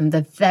anything with them,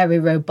 they're very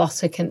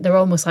robotic and they're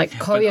almost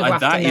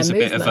choreographed That in their is a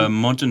movement. bit of a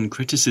modern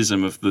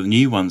criticism of the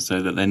new ones,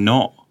 though, that they're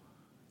not.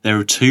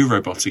 They're too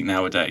robotic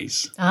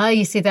nowadays. Ah,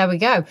 you see, there we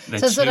go. They're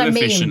So that's too what I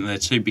efficient. mean. They're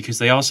too, because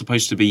they are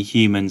supposed to be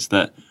humans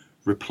that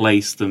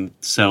replace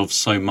themselves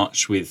so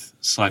much with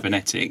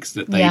cybernetics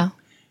that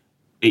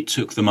it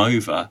took them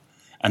over.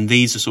 And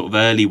these are sort of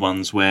early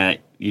ones where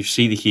you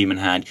see the human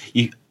hand.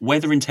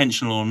 Whether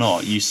intentional or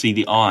not, you see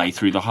the eye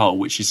through the hole,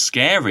 which is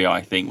scary,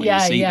 I think, when you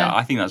see that.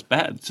 I think that's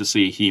better to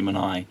see a human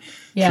eye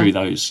through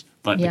those,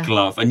 the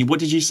glove. And what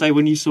did you say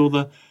when you saw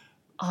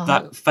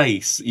that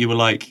face? You were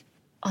like...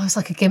 Oh, it's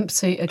like a gimp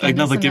suit again.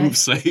 Another isn't gimp it?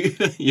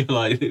 suit. You're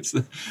like,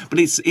 but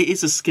it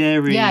is a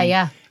scary...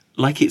 Yeah.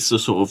 Like it's a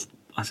sort of,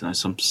 I don't know,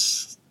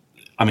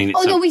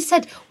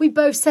 it's we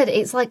both said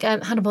it's like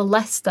Hannibal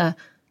Lecter.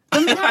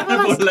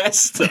 Hannibal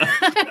Lecter.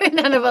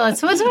 Hannibal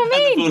Lecter. What do I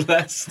mean? Hannibal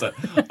Lecter.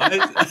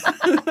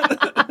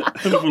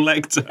 Hannibal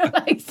Lecter.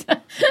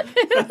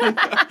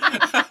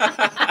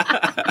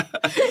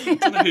 I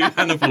don't know who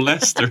Hannibal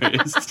Lecter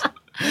is.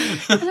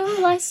 Hannibal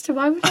Lecter.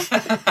 Why would I?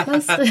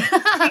 Lecter.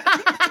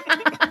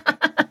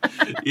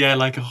 Yeah,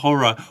 like a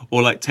horror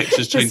or like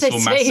Texas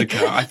Chainsaw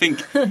Massacre. I think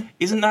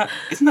isn't that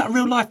a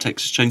real life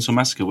Texas Chainsaw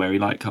Massacre where he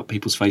cut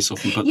people's face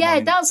off and put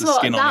that's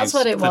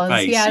what it was.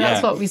 face? Yeah,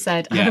 that's what we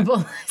said. Yeah. Hannibal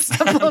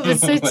Lecter of the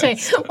city.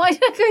 Why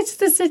did I go to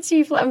the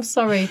city? I'm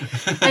sorry.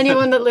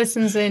 Anyone that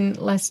listens in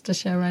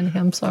Leicestershire or anything,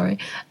 I'm sorry.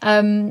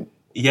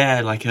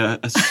 Yeah, like a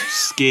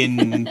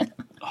skin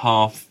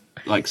half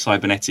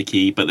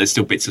cybernetic-y, but there's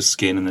still bits of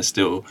skin and there's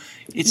still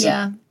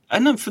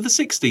and then for the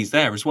 60s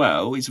there as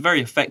well, it's a very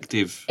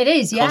effective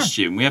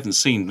costume. We haven't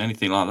seen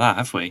anything like that,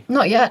 have we?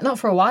 Not yet, not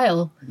for a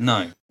while.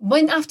 No.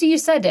 When after you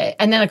said it,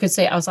 and then I could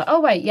see it, I was like,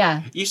 oh, wait,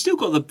 yeah. You still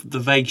got the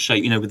vague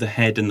shape, with the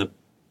head and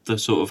the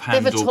sort of handlebar. They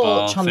have a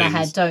torch on their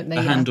head, don't they?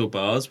 The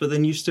handlebars, but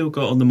then you've still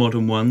got, on the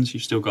modern ones,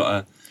 you've still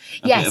got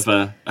a bit of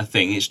a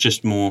thing. It's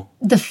just more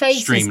the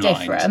face streamlined. Is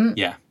different.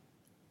 Yeah.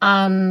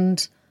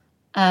 And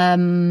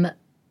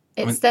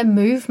it's their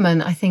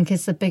movement, I think,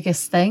 is the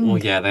biggest thing. Well,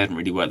 yeah, they hadn't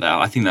really worked that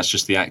out. I think that's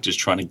just the actors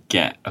trying to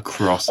get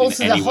across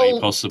also, in any way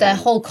possible. Their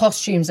whole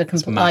costumes are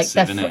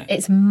massive,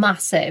 it's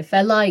massive.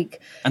 They're like...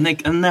 And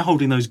they're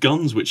holding those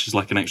guns, which is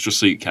like an extra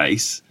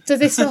suitcase. Do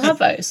they still have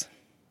those?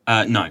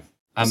 No.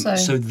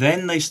 So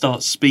then they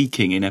start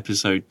speaking in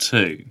episode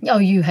 2. Oh,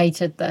 you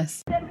hated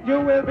this. You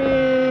will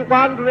be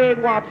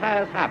wondering what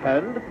has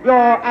happened.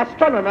 Your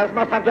astronomers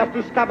must have just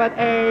discovered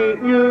a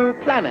new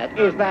planet.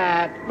 Is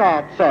that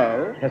not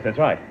so? Yes, that's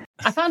right.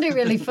 I found it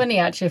really funny,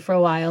 actually, for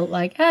a while.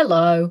 Like,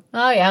 hello,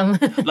 I am.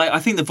 I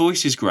think the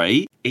voice is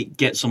great. It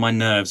gets on my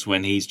nerves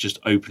when he's just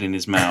opening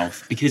his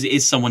mouth, because it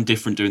is someone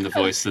different doing the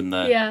voice than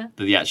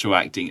the actual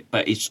acting.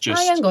 But it's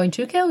just... I am going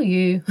to kill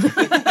you.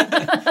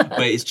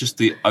 But it's just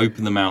the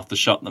open the mouth, the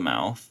shut the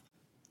mouth.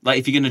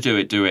 If you're going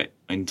to do it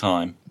in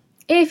time.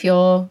 If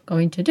you're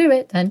going to do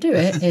it, then do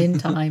it in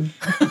time.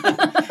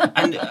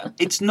 And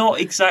it's not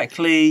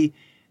exactly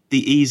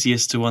the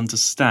easiest to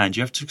understand.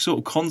 You have to sort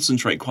of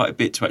concentrate quite a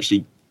bit to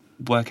actually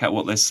work out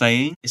what they're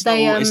saying. It's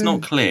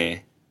not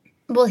clear.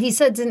 Well, he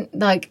said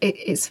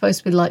it's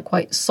supposed to be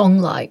quite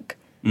song-like,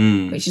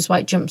 which is why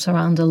it jumps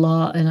around a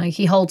lot. And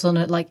he holds on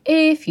it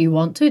if you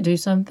want to do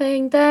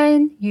something,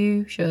 then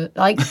you should.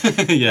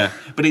 Yeah,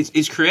 but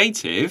it's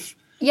creative.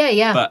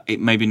 Yeah. But it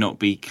maybe not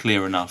be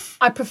clear enough.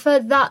 I prefer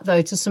that,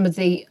 though, to some of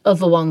the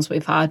other ones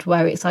we've had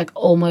where it's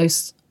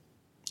almost...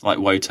 Like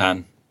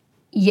Wotan.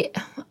 Yeah.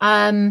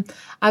 I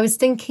was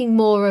thinking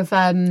more of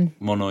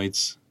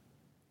Monoids,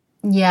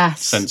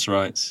 yes.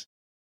 Sensorites.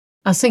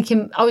 I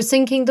was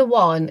thinking the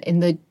one in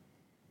the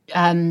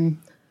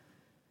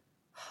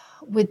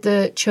with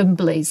the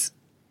Chumbleys.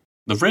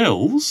 The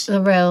Rills?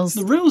 The Rills.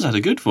 The Rills had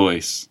a good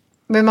voice.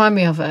 Remind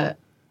me of it.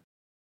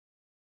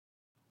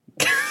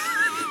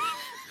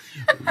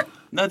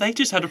 No, they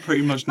just had a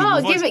pretty much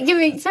normal voice.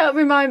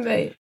 Remind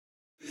me.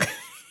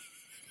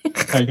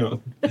 Hang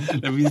on.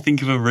 Let me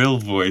think of a real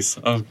voice.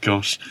 Oh,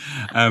 gosh.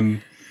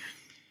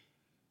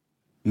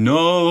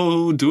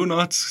 No, do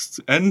not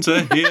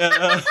enter here.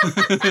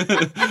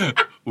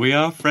 We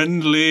are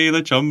friendly.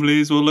 The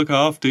Chumbleys will look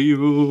after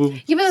you.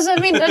 Yeah, but that's what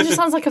I mean. That just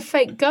sounds like a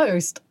fake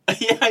ghost.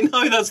 Yeah, I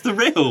know. That's the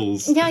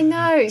Rills. Yeah, I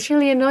know. It's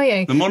really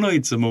annoying. The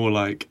Monoids are more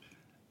like,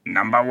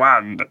 number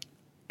 1,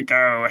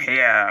 go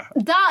here.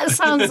 That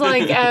sounds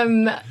like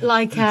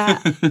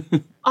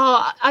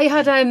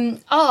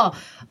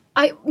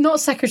not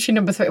secretary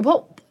number 3.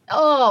 What?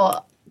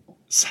 Oh.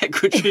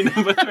 Secretary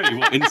number 3?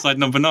 What, inside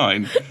number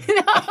 9?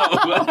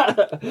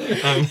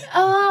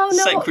 No.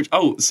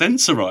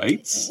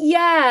 Sensorites?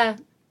 Yeah.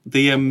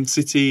 The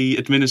city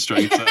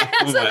administrator.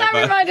 So that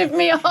reminded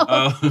me of.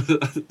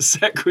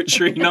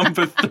 Secretary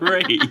number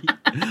 3.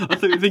 I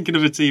thought you were thinking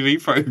of a TV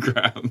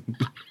programme.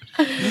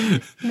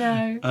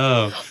 No.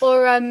 Oh.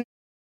 Or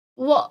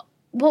what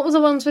were the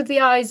ones with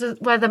the eyes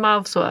where the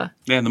mouths were?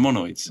 Yeah, the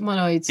Monoids.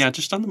 Monoids. Yeah,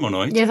 just done the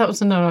Monoids. Yeah, that was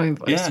the Monoid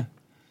voice. Yeah.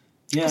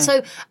 Yeah.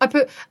 So I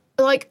put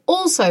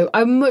also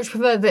I much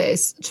prefer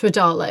this to a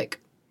Dalek.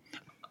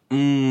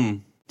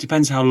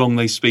 Depends how long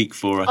they speak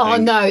for, I think. Oh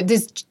no,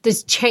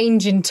 this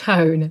change in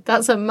tone.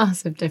 That's a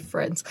massive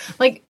difference.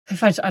 Like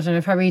if I don't know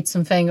if I read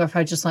something or if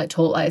I just like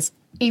talk like this,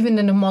 even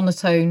in a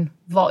monotone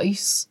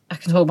voice, I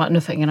can talk about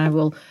nothing and I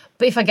will.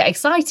 But if I get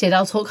excited,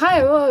 I'll talk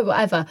hi,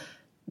 whatever.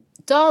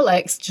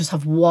 Daleks just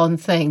have one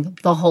thing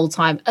the whole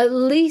time. At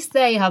least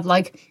they have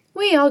like,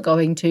 we are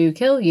going to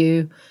kill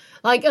you.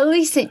 Like at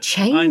least it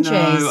changes.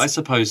 I know, I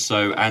suppose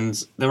so.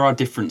 And there are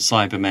different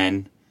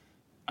Cybermen.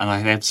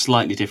 And they're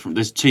slightly different.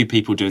 There's 2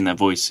 people doing their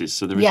voices,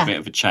 so there is a bit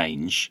of a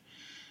change.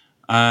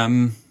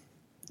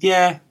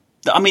 Yeah.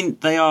 I mean,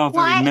 they are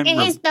very memorable.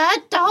 Where is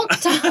the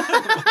doctor?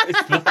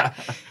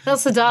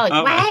 That's the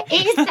Dalek. Where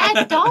is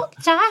the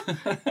doctor?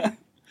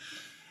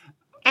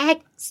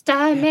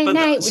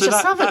 Exterminate, which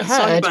I haven't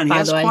heard, Cyberman,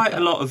 by the way. he has quite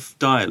a lot of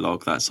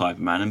dialogue, that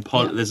Cyberman. And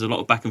there's a lot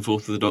of back and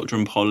forth with the Doctor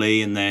and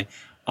Polly, and they're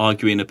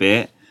arguing a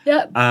bit.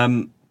 Yep.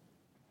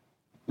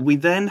 We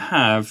then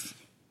have...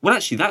 Well,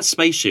 actually, that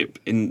spaceship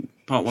in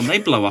part 1, they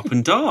blow up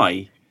and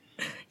die.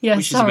 Yeah,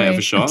 which is a bit of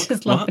a shock. I'm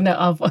just laughing at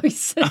our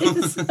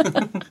voices.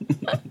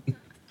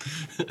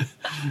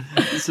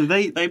 So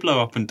they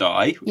blow up and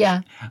die.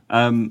 Yeah.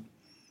 Well,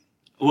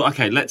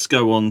 okay, let's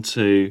go on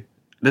to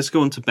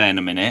Ben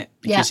a minute,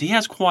 because he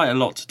has quite a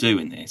lot to do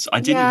in this.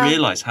 I didn't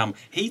realise how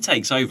he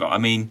takes over. I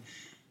mean,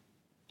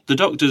 the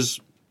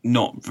Doctor's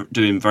not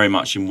doing very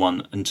much in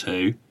 1 and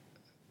 2.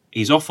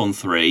 He's off on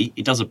 3.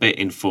 He does a bit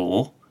in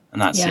 4,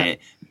 and that's it.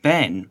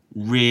 Ben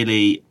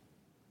really,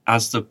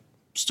 as the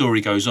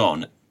story goes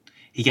on,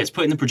 he gets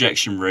put in the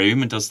projection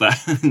room and does that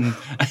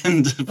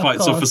and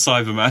fights off a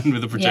Cyberman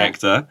with a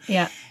projector.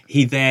 Yeah.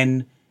 He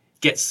then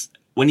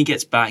when he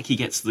gets back, he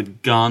gets the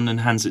gun and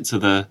hands it to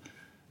the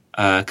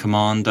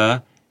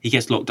commander. He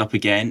gets locked up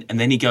again, and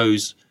then he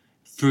goes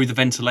through the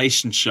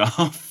ventilation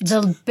shaft.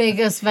 The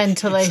biggest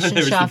ventilation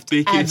shaft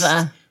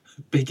ever.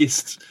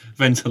 Biggest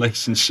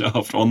ventilation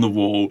shaft on the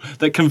wall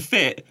that can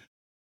fit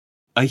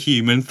a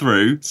human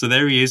through. So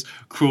there he is,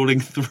 crawling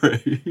through.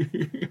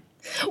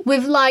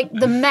 With, like,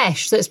 the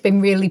mesh that's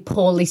been really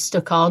poorly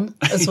stuck on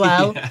as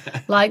well.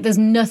 Like, there's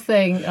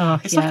nothing...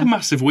 It's like a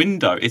massive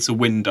window. It's a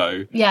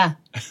window. Yeah.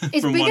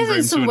 It's bigger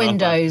than some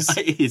windows.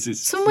 It is. It's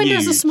some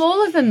windows are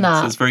smaller than that.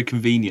 So it's very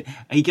convenient.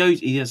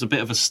 He has a bit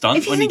of a stunt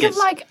if you when think he gets...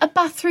 of, like, a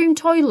bathroom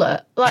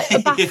toilet, like a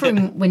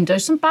bathroom window,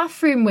 some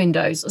bathroom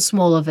windows are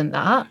smaller than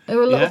that.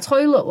 Or a little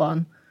toilet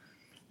one.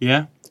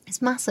 Yeah.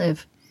 It's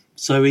massive.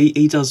 So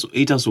he does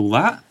all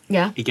that.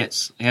 Yeah. He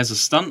has a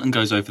stunt and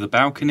goes over the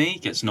balcony,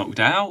 gets knocked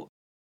out.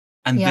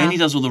 And then he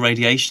does all the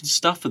radiation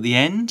stuff at the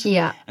end.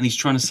 Yeah. And he's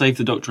trying to save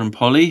the Doctor and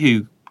Polly,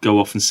 who go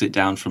off and sit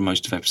down for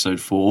most of episode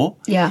 4.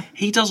 Yeah.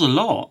 He does a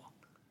lot.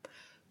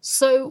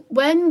 So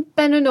when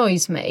Ben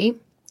annoys me,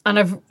 and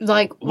I've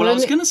like... Well, I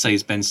was going to say,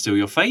 is Ben still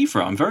your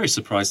favourite? I'm very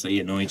surprised that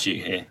he annoyed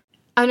you here.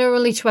 I know we're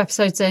only 2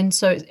 episodes in,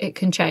 so it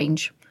can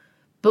change.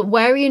 But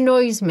where he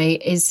annoys me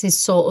is his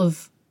sort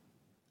of...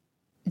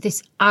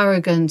 this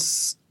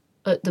arrogance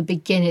at the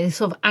beginning, this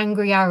sort of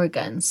angry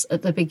arrogance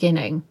at the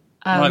beginning.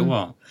 Like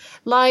what?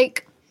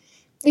 Like,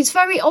 it's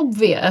very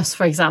obvious,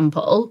 for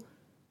example,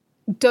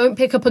 don't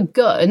pick up a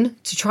gun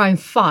to try and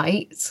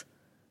fight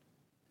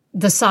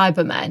the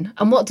Cybermen.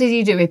 And what did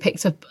he do? He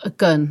picked up a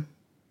gun.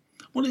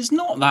 Well, it's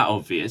not that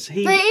obvious. It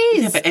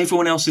is. Yeah, but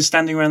everyone else is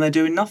standing around there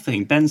doing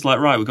nothing. Ben's like,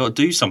 right, we've got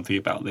to do something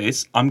about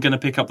this. I'm going to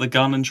pick up the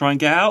gun and try and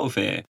get out of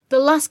here. The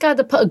last guy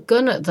that put a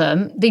gun at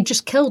them, they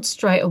just killed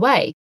straight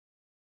away.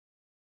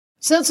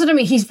 So that's what I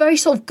mean. He's very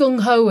sort of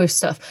gung-ho with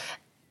stuff.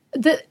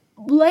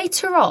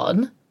 Later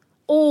on,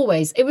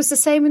 always, it was the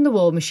same in the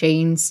War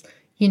Machines,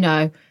 you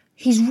know.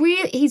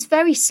 He's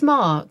very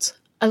smart.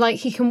 And, like,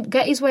 he can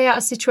get his way out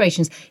of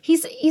situations.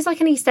 He's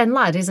like an East End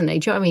lad, isn't he?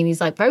 Do you know what I mean?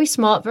 He's, like, very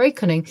smart, very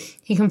cunning.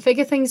 He can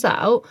figure things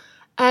out.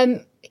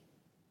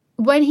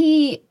 When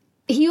he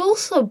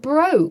also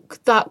broke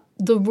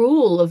the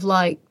rule of,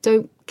 like,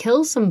 don't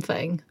kill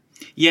something.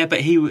 Yeah, but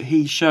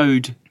he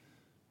showed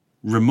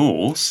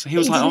remorse. He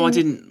was like, "Oh, I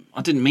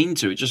didn't mean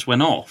to. It just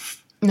went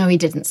off." No, he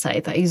didn't say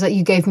that. He was like,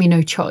 "You gave me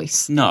no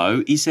choice."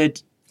 No, he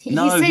said.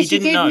 No, he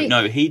didn't know.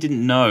 No, he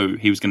didn't know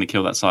he was going to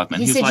kill that Cyberman.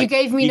 He was said, like, "You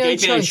gave me no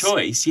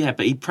choice." Yeah,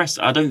 but he pressed.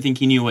 I don't think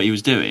he knew what he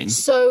was doing.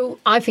 So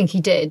I think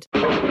he did.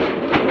 Do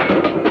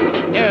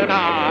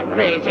not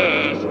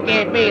resist.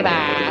 Give me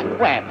that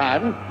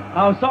weapon.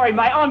 Oh, sorry,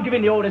 mate. I'm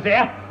giving the orders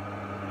here.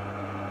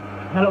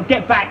 Now, look,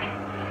 get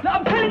back. No,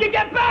 I'm telling you,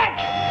 get back!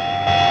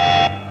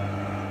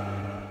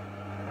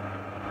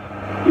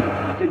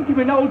 Didn't give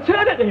me no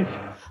alternative.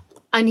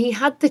 And he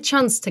had the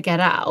chance to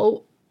get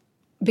out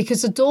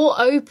because the door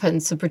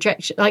opens to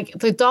projection. Like,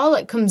 the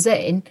Dalek comes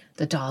in.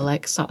 The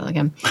Dalek, start that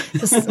again.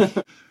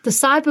 The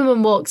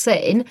Cyberman walks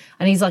in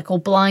and he's, like, all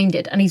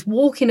blinded and he's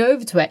walking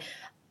over to it.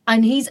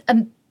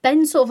 And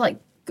Ben sort of, like,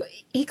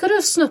 he could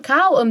have snuck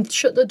out and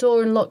shut the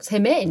door and locked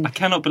him in. I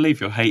cannot believe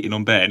you're hating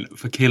on Ben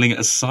for killing a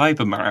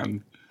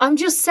Cyberman. I'm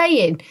just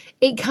saying,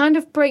 it kind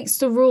of breaks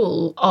the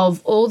rule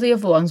of all the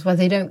other ones where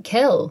they don't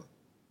kill.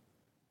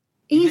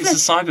 It's a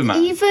Cyberman.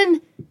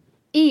 Even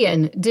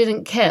Ian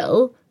didn't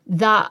kill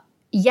that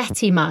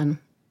Yeti man.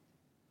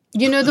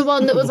 You know, the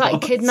one that was like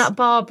kidnapped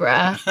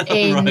Barbara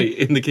in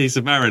the Keys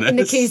of Marinus. In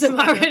the Keys of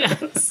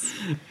Marinus.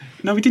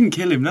 No, we didn't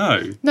kill him,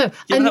 no. No. Yeah,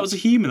 but that was a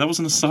human. That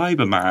wasn't a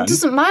Cyberman. It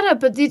doesn't matter,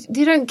 but they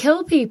don't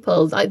kill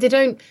people. Like, they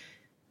don't...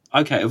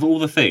 Okay, of all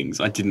the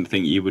things, I didn't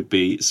think you would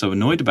be so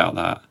annoyed about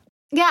that.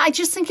 Yeah, I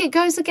just think it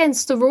goes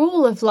against the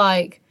rule of,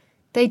 like,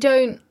 they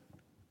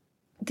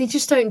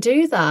just don't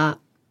do that.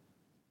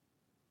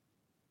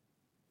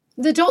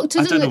 The Doctor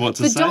doesn't... I don't know what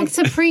to say. The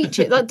Doctor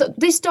preaches... Like,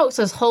 this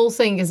Doctor's whole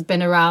thing has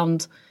been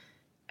around...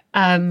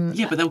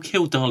 yeah, but they'll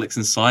kill Daleks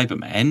and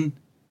Cybermen.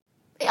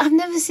 I've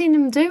never seen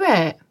them do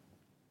it.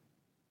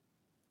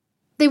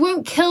 They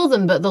won't kill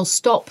them, but they'll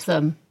stop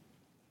them.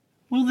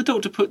 Well, the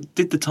Doctor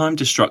did the time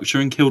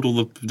destructure and killed all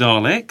the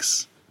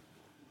Daleks.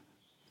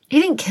 He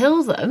didn't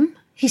kill them.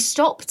 He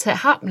stopped it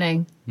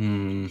happening.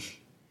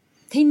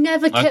 He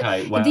never killed...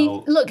 Okay,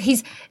 well... Look,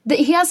 he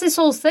has this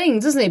whole thing,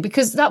 doesn't he?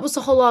 Because that was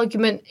the whole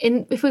argument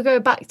if we go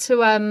back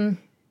to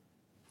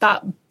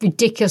that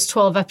ridiculous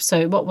 12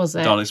 episode, what was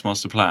it? Dalek's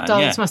Master Plan.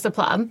 Dalek's Master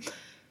Plan.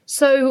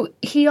 So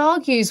he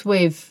argues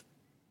with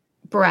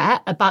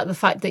Brett about the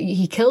fact that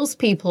he kills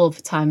people all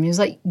the time. He was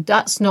like,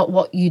 that's not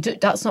what you do.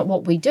 That's not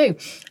what we do.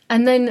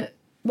 And then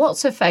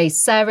what's her face?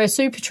 Sarah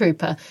Super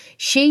Trooper.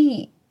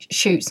 She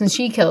shoots and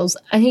she kills.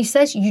 And he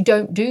says, you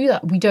don't do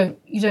that. You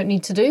don't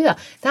need to do that.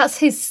 That's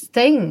his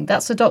thing.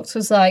 That's the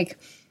Doctor's, like,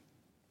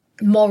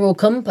 moral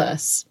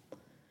compass.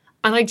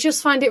 And I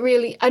just find it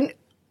really... And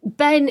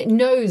Ben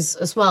knows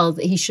as well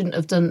that he shouldn't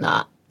have done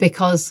that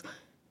because...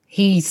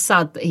 He's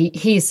sad that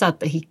he is sad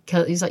that he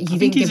killed. He's like, you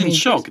didn't give me... He's in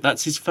shock.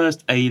 That's his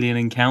first alien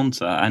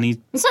encounter, and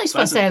he... It's not his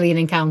first alien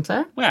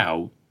encounter.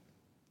 Well...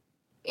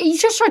 He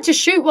just tried to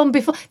shoot one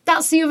before.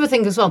 That's the other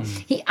thing as well.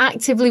 He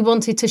actively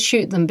wanted to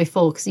shoot them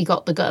before because he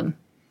got the gun.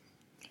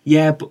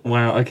 Yeah, but,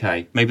 well,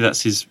 okay. Maybe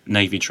that's his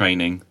Navy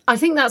training. I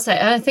think that's it.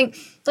 And I think,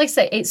 like I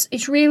say,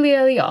 it's really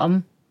early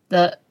on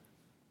that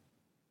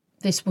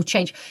this will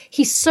change.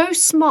 He's so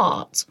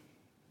smart,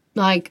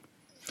 like...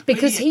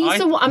 Because he's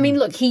the one... I mean,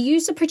 look, he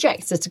used a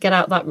projector to get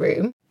out that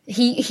room.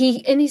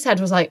 He in his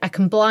head was like, I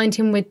can blind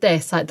him with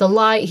this. Like, the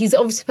light... He's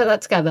obviously put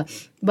that together.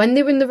 When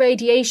they were in the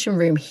radiation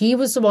room, he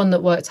was the one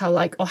that worked out,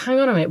 like, oh, hang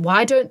on a minute.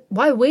 Why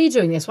are we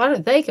doing this? Why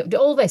don't they do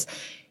all this?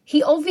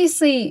 He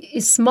obviously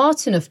is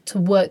smart enough to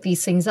work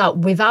these things out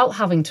without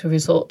having to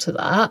resort to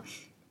that.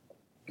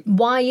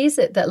 Why is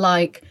it that,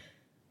 like,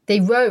 they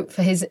wrote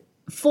for his...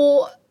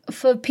 For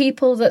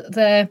people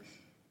that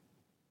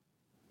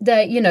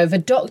they're, you know, the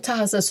Doctor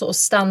has a sort of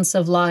stance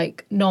of,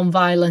 like,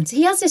 non-violence.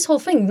 He has this whole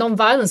thing,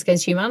 non-violence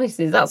against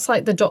humanity. That's,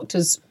 like, the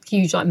Doctor's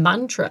huge, like,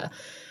 mantra.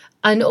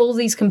 And all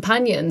these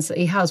companions that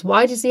he has,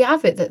 why does he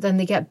have it that then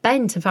they get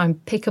Ben to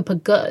pick up a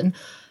gun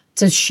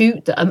to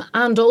shoot them?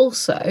 And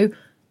also,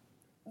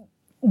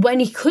 when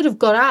he could have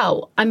got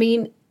out, I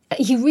mean,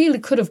 he really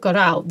could have got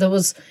out.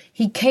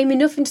 He came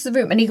enough into the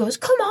room and he goes,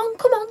 come in.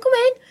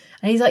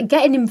 And he's, like,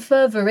 getting him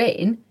further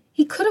in.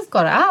 He could have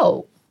got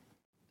out.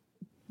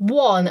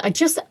 One, I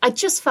just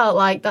felt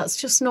like that's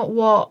just not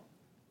what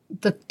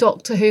the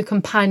Doctor Who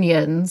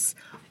companions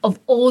of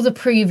all the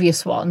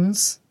previous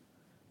ones.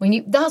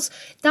 That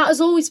has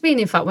always been,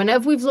 in fact,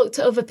 whenever we've looked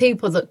at other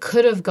people that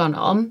could have gone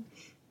on,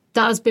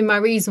 that has been my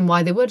reason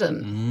why they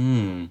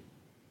wouldn't.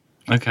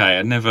 Okay,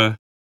 I never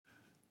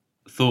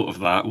thought of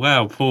that.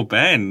 Wow, poor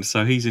Ben.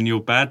 So he's in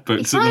your bad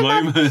books at the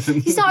moment.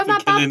 He's not in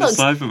my bad books.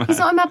 He's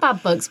not in my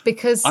bad books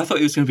because I thought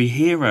he was going to be a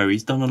hero.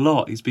 He's done a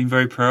lot. He's been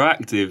very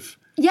proactive.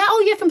 Yeah,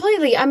 oh yeah,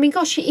 completely. I mean,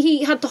 gosh,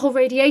 he had the whole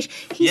radiation.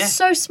 He's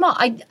so smart.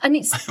 I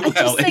just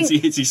think...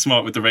 is he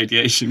smart with the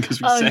radiation?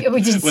 Because we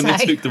did when say.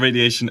 they took the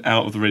radiation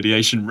out of the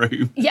radiation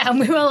room. Yeah, and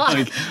we were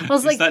like, I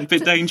was like, is that a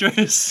bit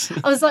dangerous?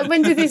 I was like,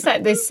 when did they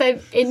say? They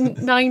said in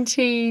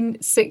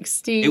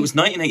 1960. It was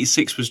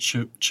 1986 was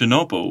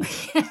Chernobyl,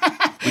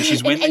 which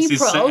is when In this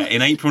April. is set.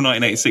 In April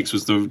 1986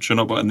 was the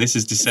Chernobyl, and this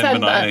is December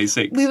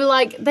 1986. We were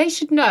like, they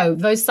should know,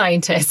 those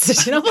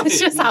scientists. Chernobyl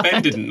just happened.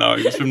 Ben didn't know.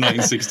 It was from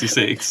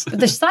 1966.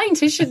 The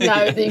scientists should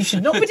know that you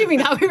should not be doing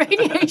that with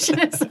radiation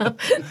and stuff.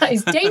 That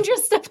is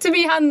dangerous stuff to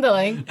be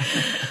handling.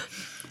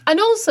 And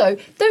also,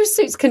 those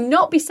suits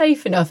cannot be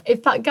safe enough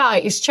if that guy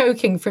is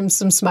choking from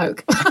some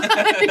smoke.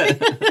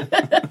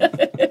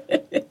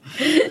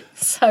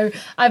 So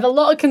I have a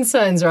lot of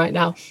concerns right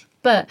now.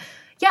 But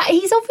yeah,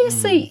 he's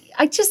obviously,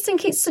 I just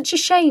think it's such a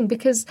shame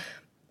because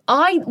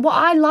what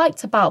I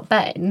liked about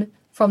Ben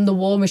from the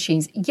War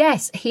Machines,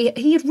 yes, he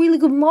had really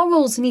good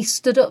morals and he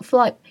stood up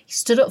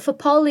for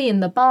Polly in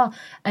the bar,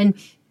 and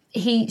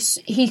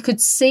he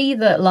could see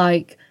that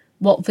like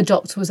what the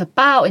Doctor was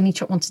about, and he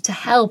wanted to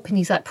help, and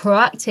he's like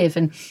proactive,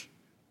 and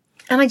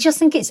I just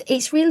think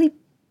it's really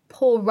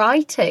poor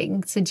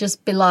writing to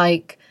just be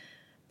like,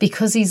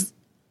 because he's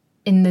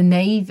in the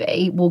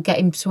Navy, we'll get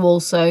him to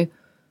also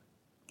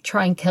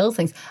try and kill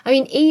things. I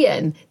mean,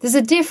 Ian, there's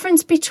a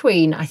difference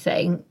between, I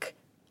think,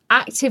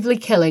 actively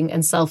killing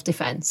and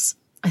self-defense.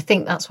 I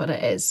think that's what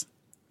it is.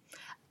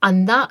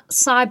 And that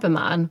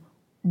Cyberman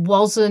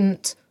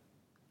wasn't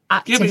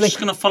actively... Yeah, but you're just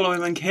going to follow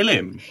him and kill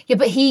him. Yeah,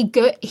 but he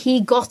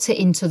got it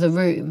into the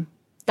room.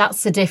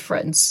 That's the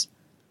difference.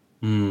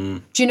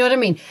 Do you know what I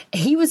mean?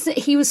 He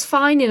was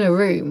fine in a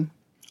room.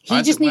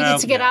 He just needed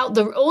to get out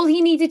all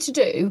he needed to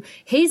do,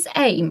 his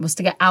aim was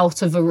to get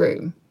out of a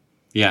room.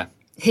 Yeah.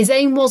 His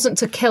aim wasn't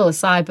to kill a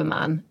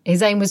Cyberman.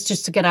 His aim was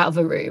just to get out of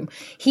a room.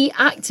 He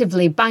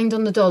actively banged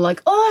on the door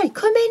like, "Oi,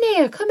 come in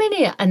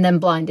here," and then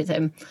blinded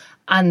him.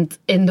 And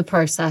in the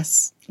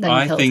process,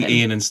 then killed him.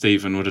 Ian and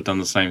Stephen would have done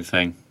the same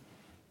thing.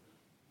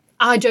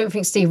 I don't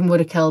think Stephen would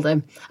have killed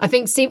him. I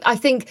think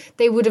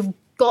they would have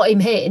got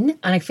him in,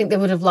 and I think they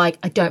would have I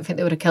don't think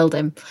they would have killed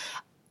him.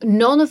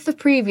 None of the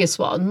previous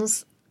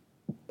ones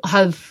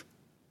have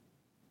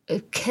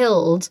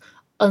killed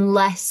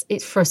unless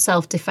it's for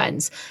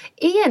self-defense.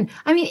 Ian,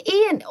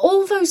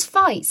 all those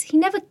fights, he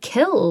never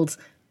killed.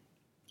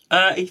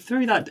 He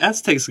threw that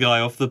Aztecs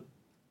guy off the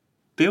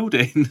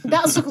building.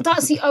 That's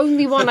the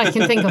only one I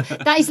can think of.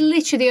 That is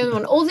literally the only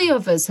one. All the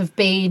others have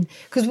been,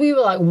 because we were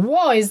like,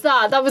 what is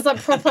that? That was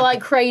like proper like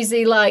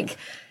crazy, like,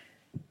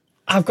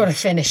 I've got to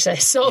finish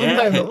this sort of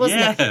moment,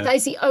 wasn't it? That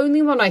is the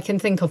only one I can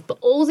think of. But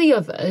all the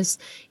others,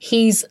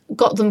 he's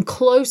got them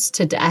close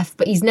to death,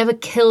 but he's never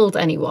killed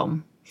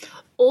anyone.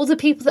 All the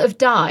people that have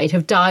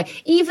died.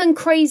 Even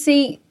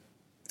crazy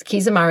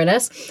Keyser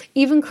Marinus,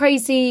 even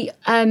crazy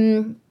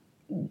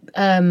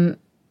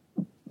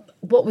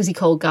what was he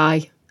called,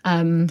 guy?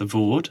 The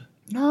Vord?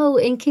 No,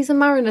 in Keyser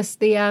Marinus,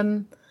 the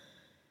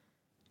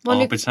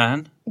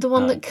Arbitan? The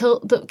one that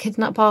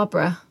kidnapped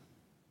Barbara.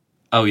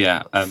 Oh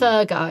yeah.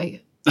 Third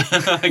guy. I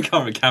can't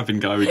remember, cabin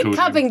guy we called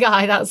Cabin him.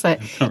 guy, that's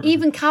it.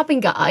 Even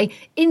cabin guy,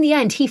 in the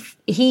end, he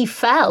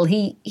fell.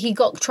 He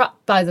got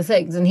trapped by the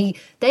things, and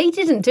they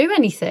didn't do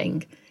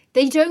anything.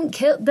 They don't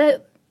kill.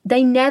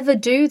 They never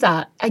do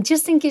that. I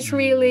just think it's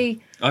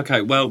really...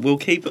 Okay, well, we'll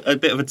keep a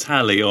bit of a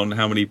tally on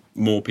how many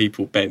more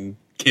people Ben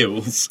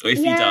kills, if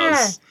he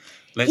does.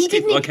 We'll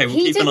keep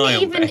an eye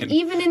on Ben.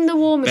 Even in the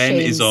War Machines.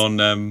 Ben is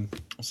on,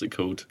 what's it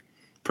called?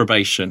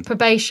 Probation.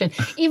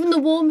 Even the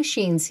War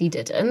Machines, he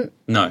didn't.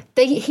 No.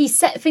 He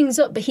set things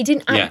up, but he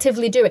didn't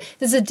actively do it.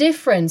 There's a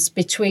difference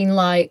between,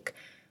 I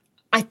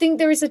think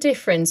there is a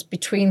difference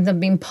between them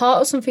being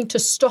part of something to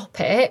stop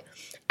it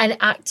and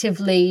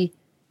actively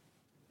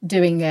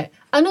doing it.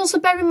 And also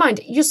bear in mind,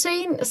 you're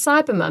saying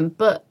Cybermen,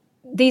 but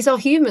these are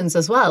humans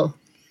as well.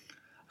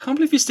 I can't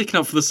believe you're sticking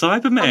up for the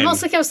Cybermen. I'm not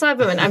sticking up for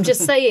Cybermen. I'm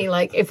just saying,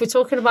 if we're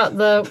talking about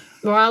the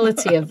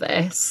morality of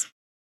this,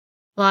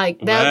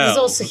 there's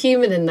also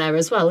human in there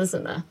as well,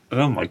 isn't there?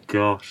 Oh my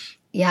gosh.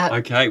 Yeah.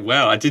 Okay,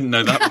 well, I didn't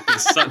know that would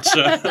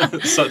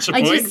be such a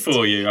point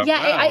for you.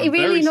 It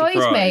really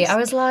annoys me. I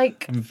was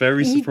like, I'm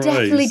very surprised. You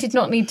definitely did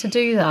not need to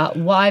do that.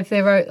 Why have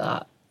they wrote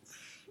that?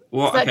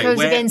 That goes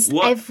against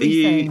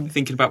everything. Are you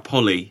thinking about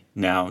Polly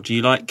now? Do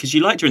you like, because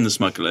you liked her in The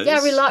Smugglers? Yeah,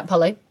 I really like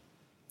Polly.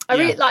 I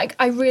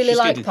really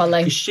like Polly.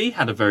 Because she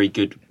had a very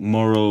good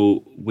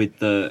moral with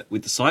the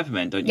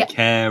Cybermen, don't you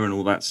care, and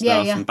all that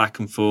stuff, and back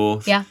and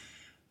forth. Yeah.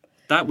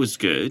 That was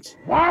good.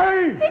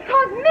 Why?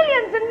 Because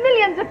millions and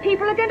millions of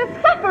people are going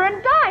to suffer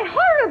and die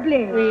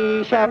horribly.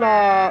 We shall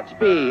not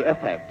be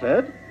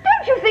affected.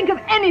 Don't you think of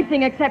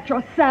anything except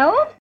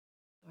yourself?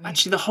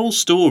 Actually, the whole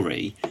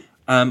story,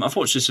 I've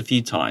watched this a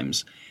few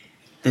times.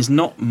 There's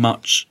not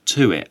much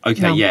to it.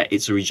 Okay,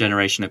 it's a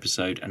regeneration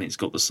episode and it's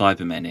got the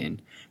Cybermen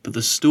in. But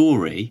the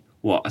story,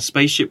 a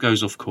spaceship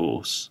goes off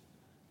course,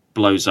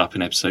 blows up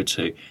in episode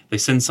 2. They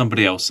send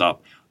somebody else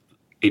up.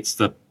 It's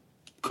the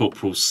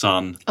Corporal's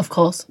son. Of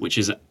course. Which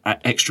is an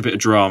extra bit of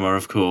drama,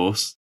 of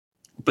course.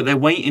 But they're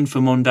waiting for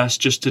Mondas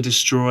just to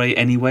destroy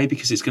anyway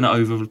because it's going to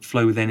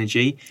overflow with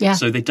energy. Yeah.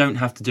 So they don't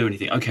have to do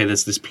anything. Okay,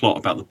 there's this plot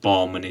about the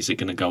bomb and is it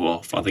going to go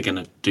off? Are they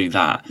going to do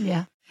that?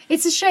 Yeah.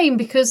 It's a shame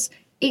because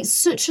it's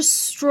such a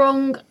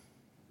strong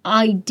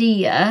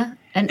idea,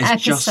 an episode.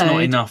 It's just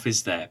not enough,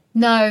 is there?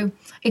 No.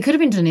 It could have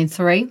been done in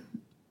 3.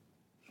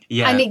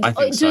 Yeah, and I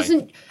think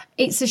so.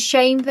 It's a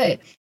shame that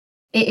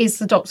it is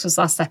the Doctor's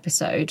last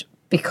episode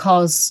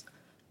because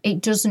it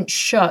doesn't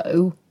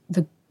show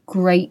the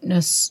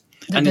greatness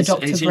that the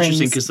Doctor it's brings.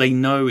 interesting because they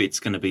know it's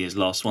going to be his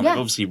last one. Yeah.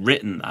 They've obviously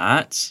written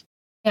that.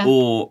 Yeah.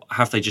 Or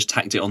have they just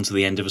tacked it onto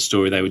the end of a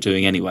story they were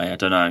doing anyway? I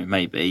don't know,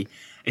 maybe.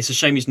 It's a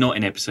shame he's not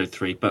in episode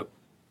 3, but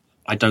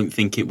I don't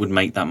think it would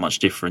make that much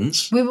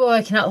difference. We were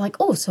working out like,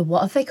 oh, so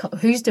what have they got?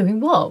 Who's doing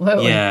what?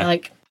 Yeah.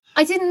 Like,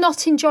 I did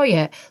not enjoy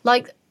it.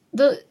 Like,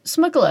 the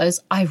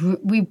Smugglers, I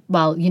really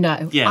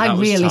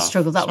tough.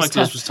 struggled. That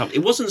Smugglers was tough.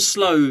 It wasn't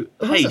slow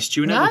paced.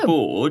 You were never No.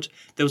 bored.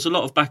 There was a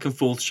lot of back and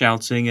forth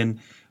shouting, and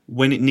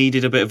when it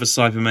needed a bit of a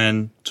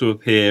Cyberman to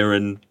appear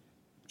and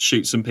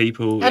shoot some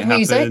people, Had it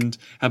music. happened.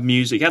 Had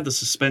music. Had the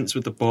suspense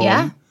with the bomb.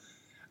 Yeah.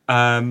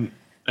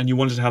 And you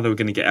wondered how they were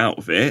going to get out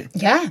of it.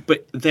 Yeah.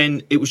 But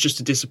then it was just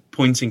a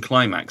disappointing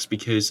climax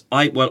because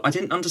I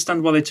didn't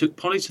understand why they took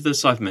Polly to the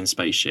Cyberman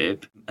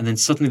spaceship and then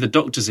suddenly the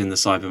Doctor's in the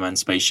Cyberman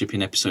spaceship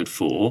in episode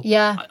 4.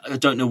 Yeah. I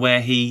don't know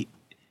where he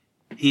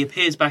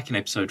appears back in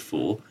episode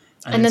 4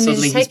 and then they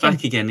suddenly just he's take him.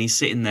 back again. He's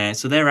sitting there.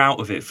 So they're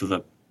out of it for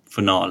the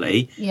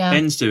finale. Yeah.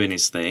 Ben's doing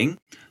his thing.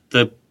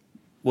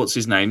 What's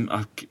his name?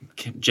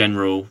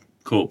 General,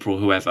 Corporal,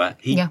 whoever.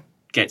 He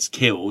gets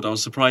killed. I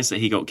was surprised that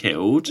he got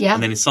killed. Yeah.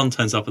 And then his son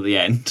turns up at the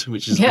end,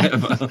 which is a bit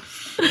of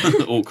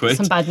awkward.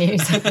 Some bad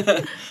news.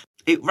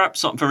 It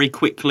wraps up very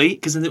quickly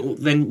because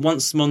then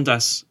once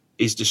Mondas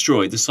is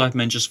destroyed, the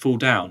Cybermen just fall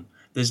down.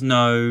 There's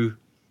no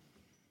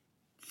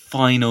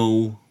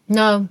final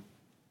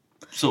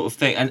sort of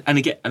thing. And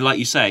again, like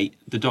you say,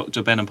 the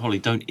Doctor, Ben and Polly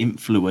don't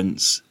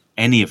influence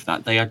any of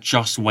that. They are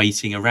just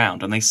waiting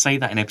around. And they say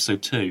that in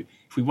episode 2.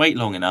 If we wait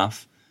long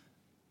enough,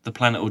 the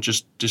planet will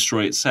just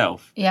destroy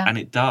itself. Yeah. And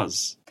it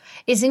does.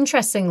 It's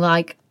interesting,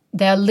 like,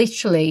 they're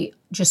literally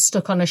just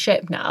stuck on a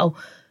ship now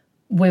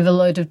with a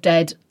load of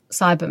dead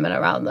Cybermen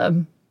around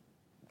them.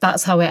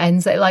 That's how it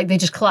ends. Like, they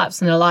just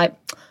collapse and they're like,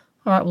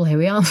 all right, well, here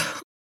we are.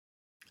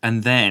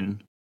 And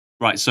then,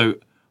 right, so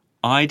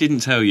I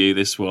didn't tell you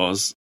this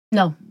was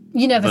No,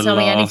 you never the tell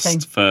me anything.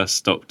 last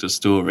first Doctor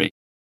story.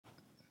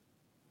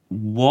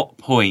 What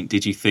point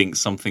did you think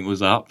something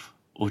was up?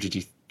 Or did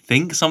you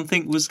think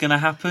something was going to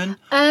happen?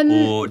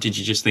 Or did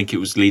you just think it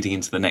was leading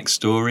into the next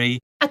story?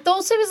 I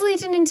thought it was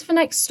leading into the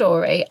next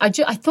story. I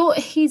thought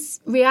his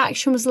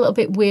reaction was a little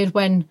bit weird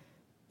when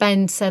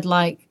Ben said,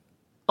 like,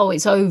 oh,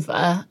 it's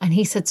over. And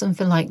he said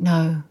something like,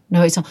 no,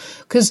 it's not.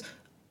 Because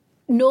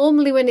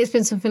normally when it's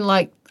been something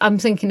like, I'm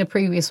thinking of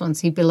previous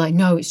ones, he'd be like,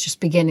 no, it's just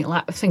beginning.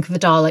 Like, think of the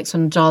Daleks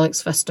when the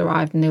Daleks first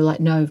arrived and they were like,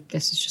 no,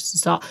 this is just the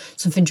start.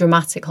 Something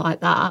dramatic like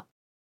that.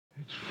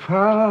 It's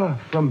far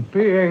from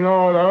being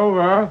all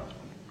over.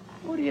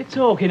 What are you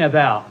talking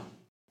about?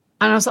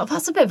 And I was like,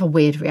 that's a bit of a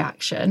weird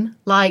reaction.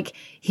 Like,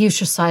 he was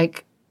just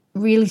like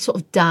really sort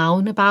of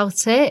down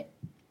about it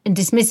and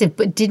dismissive,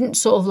 but didn't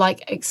sort of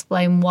like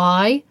explain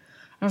why. And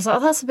I was like, oh,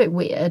 that's a bit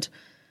weird.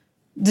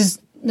 There's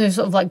no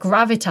sort of like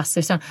gravitas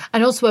this time.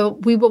 And also,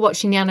 we were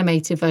watching the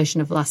animated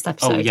version of the last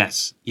episode. Oh,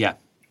 yes. Yeah.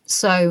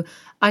 So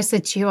I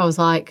said to you, I was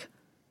like,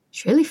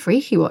 it's really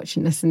freaky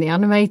watching this in the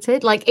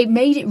animated. Like, it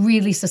made it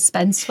really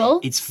suspenseful.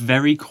 It's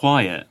very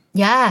quiet.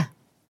 Yeah.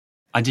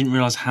 I didn't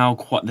realise how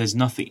quiet. There's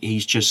nothing.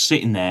 He's just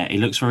sitting there. He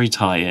looks very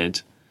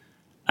tired.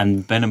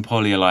 And Ben and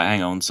Polly are like,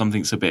 hang on,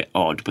 something's a bit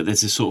odd. But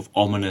there's this sort of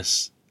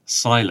ominous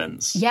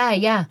silence.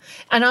 Yeah.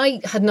 And I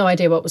had no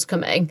idea what was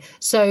coming.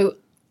 So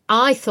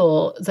I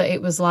thought that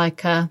it was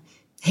like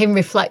him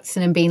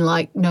reflecting and being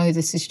like, no,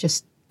 this is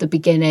just the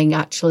beginning,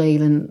 actually.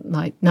 And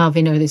like, now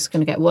we know this is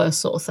going to get worse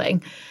sort of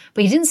thing.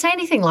 But he didn't say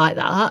anything like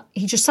that.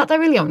 He just sat there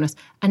really ominous.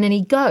 And then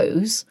he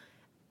goes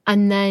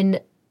and then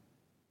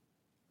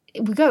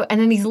we go and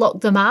then he's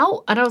locked them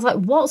out. And I was like,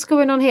 what's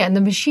going on here? And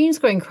the machine's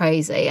going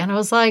crazy. And I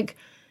was like,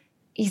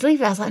 he's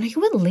leaving. I was like, no,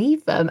 you wouldn't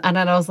leave them. And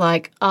then I was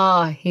like,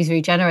 he's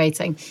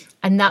regenerating.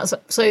 And that's,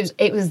 so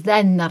it was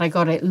then that I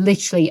got it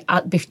literally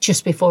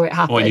just before it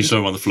happened. When you saw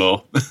him on the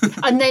floor.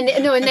 and then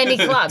he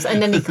collapsed.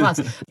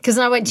 Because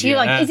then I went to you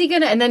like, is he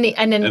going to? And then he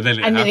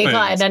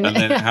collapsed. And then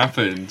it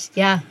happened.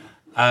 Yeah.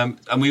 And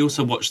we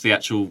also watched the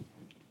actual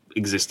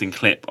existing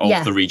clip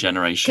of the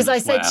regeneration. Because I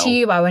said to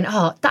you, I went,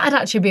 that'd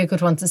actually be a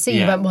good one to see.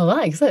 You went, well,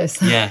 that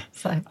exists. Yeah.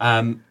 So.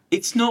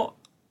 It's not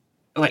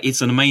like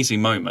it's an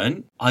amazing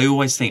moment. I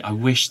always think I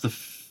wish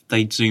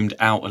they'd zoomed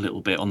out a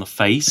little bit on the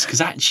face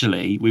because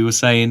actually we were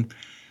saying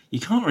you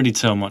can't really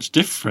tell much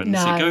difference.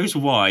 No. It goes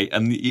white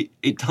and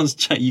it does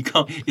change. You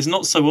can't. It's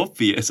not so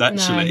obvious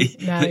actually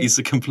that it's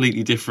a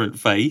completely different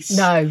face.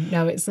 No,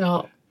 it's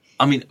not.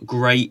 I mean,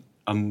 great.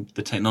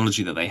 The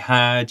technology that they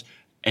had,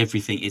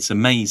 everything. It's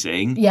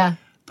amazing. Yeah.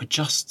 But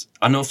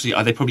and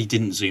obviously they probably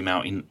didn't zoom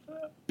out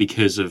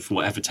because of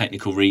whatever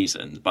technical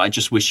reason. But I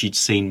just wish you'd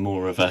seen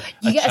more of a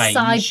You get change. a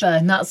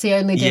sideburn. That's the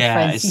only difference.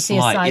 Yeah, it's you see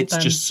like, a sideburn. it's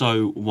just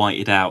so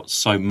whited out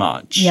so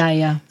much.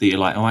 Yeah. That you're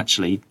like, oh,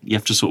 actually, you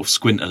have to sort of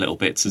squint a little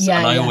bit. And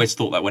I always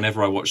thought that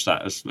whenever I watched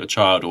that as a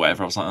child or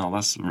whatever, I was like, oh,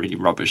 that's a really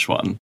rubbish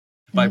one.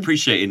 But I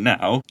appreciate it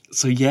now.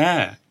 So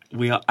yeah,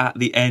 we are at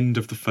the end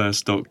of the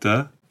first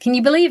Doctor. Can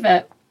you believe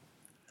it?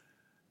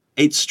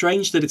 It's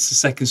strange that it's the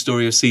second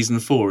story of season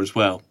 4 as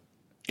well.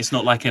 It's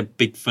not like a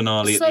big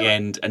finale at the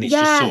end, and it's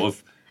just sort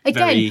of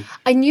Again,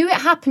 I knew it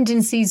happened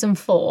in season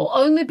 4,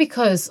 only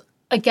because,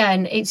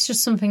 again, it's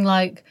just something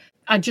like,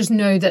 I just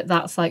know that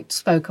that's like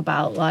spoke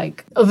about,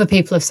 like other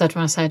people have said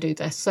when I say I do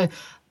this. So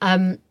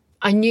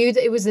I knew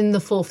that it was in the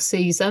 4th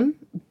season,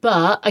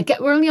 but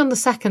we're only on the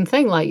second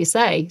thing, like you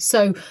say.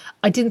 So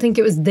I didn't think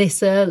it was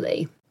this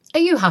early.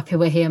 Are you happy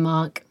we're here,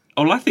 Mark?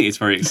 Oh, I think it's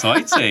very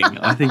exciting.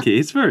 I think it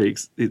is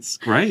it's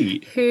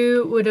great.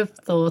 Who would have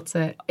thought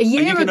it? A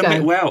year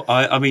ago.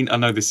 I mean, I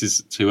know this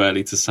is too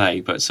early to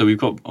say, but so we've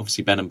got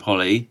obviously Ben and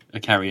Polly are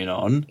carrying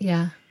on.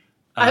 Yeah.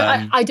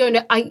 I don't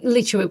know. I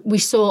literally, we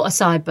saw a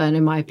sideburn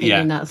in my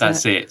opinion. Yeah,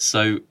 that's it.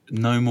 So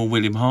no more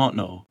William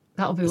Hartnell.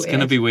 That'll be weird. It's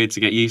going to be weird to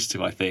get used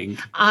to, I think.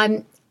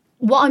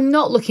 What I'm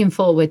not looking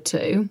forward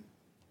to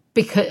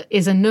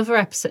is another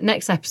episode,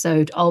 next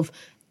episode of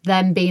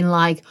them being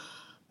like,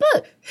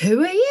 but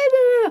who are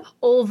you?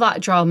 All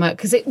that drama.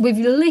 Because we've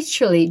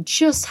literally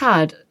just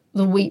had,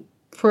 the week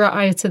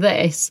prior to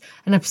this,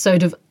 an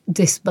episode of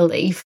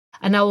disbelief.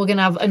 And now we're going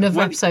to have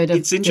another episode of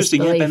It's interesting,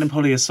 disbelief. Ben and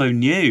Polly are so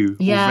new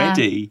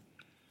already.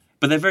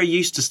 But they're very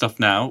used to stuff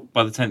now,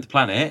 by the 10th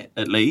Planet,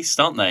 at least,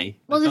 aren't they?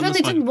 Well, they've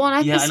only done one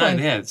episode. Yeah, I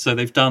know, yeah. So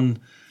they've done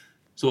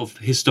sort of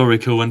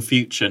historical and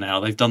future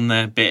now. They've done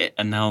their bit,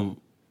 and now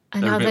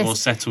they're a bit more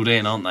settled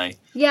in, aren't they?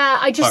 Yeah,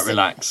 quite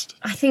relaxed.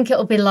 I think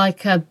it'll be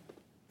like a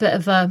bit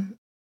of a...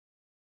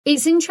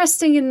 It's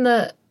interesting in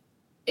that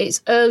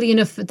it's early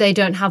enough that they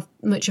don't have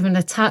much of an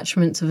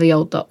attachment to the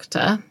old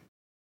Doctor.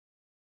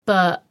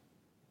 But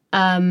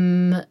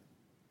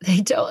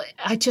they don't...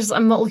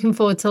 I'm not looking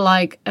forward to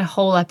like a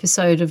whole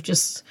episode of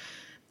just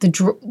the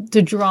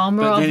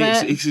drama of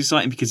it. It's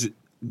exciting because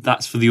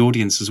that's for the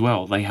audience as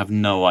well. They have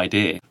no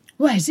idea.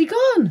 Where's he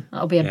gone?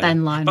 That'll be a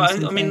Ben line.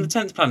 But I mean, the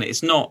 10th Planet,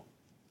 it's not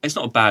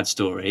a bad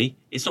story.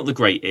 It's not the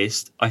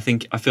greatest. I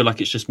feel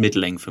like it's just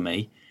middling for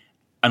me.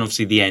 And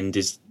obviously the end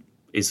is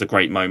a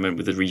great moment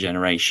with the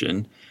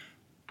regeneration.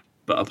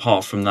 But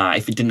apart from that,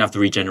 if it didn't have the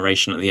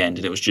regeneration at the end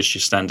and it was just your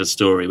standard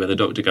story where the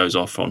Doctor goes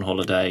off on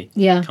holiday,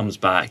 comes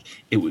back,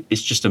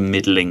 it's just a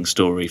middling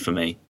story for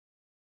me.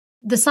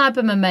 The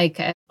Cybermen make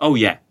it. Oh,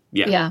 yeah.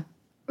 Yeah.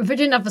 If it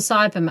didn't have the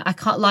Cybermen, I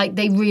can't, like,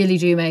 they really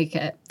do make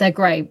it. They're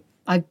great.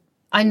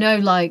 I know,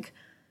 like,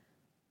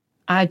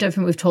 I don't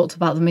think we've talked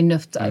about them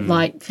enough.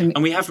 Like,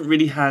 and we haven't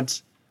really had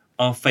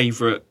our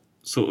favourite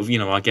sort of,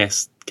 I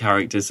guess,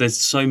 characters. There's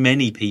so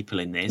many people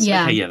in this.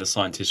 Yeah. Okay, the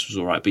scientist was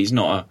all right, but he's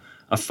not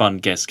a fun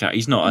guest character.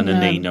 He's not an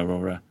Anina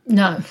or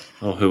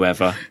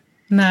whoever.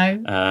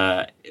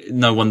 No.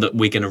 No one that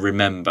we're going to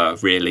remember,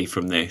 really,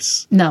 from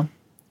this. No.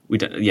 We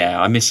don't.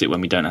 Yeah, I miss it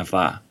when we don't have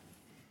that.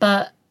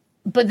 But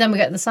then we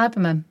get the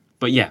Cybermen.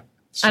 But yeah,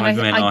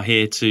 Cybermen are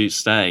here to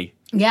stay.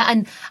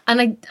 Yeah,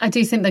 and I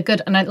do think they're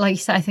good. And like you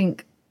said, I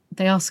think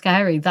they are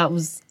scary. That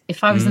was,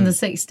 if I was in the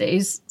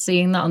 60s,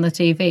 seeing that on the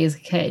TV as a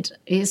kid,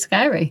 it's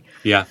scary.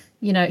 Yeah.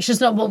 It's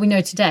just not what we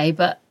know today,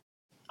 but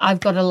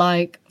I've got to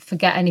like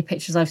forget any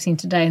pictures I've seen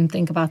today and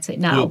think about it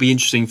now. Well, it'll be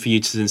interesting for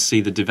you to then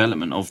see the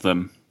development of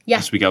them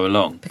as we go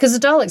along. Because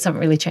the Daleks haven't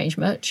really changed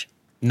much.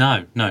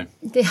 No.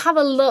 They have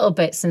a little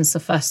bit since the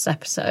first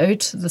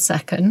episode, the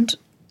second.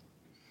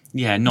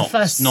 Yeah, not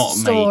story,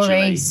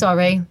 majorly.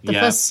 Sorry. The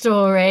first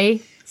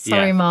story.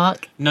 Sorry,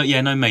 Mark.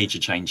 No major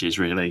changes,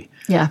 really.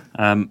 Yeah.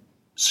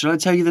 Should I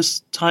tell you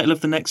the title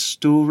of the next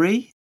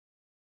story?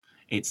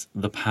 It's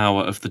The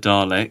Power of the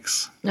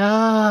Daleks.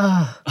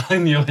 Ah. I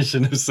knew I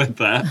shouldn't have said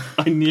that.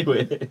 I knew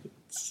it.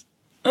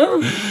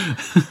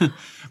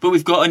 But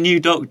we've got a new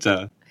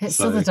Doctor. It's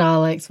still the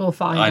Daleks. We'll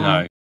find out. I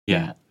know.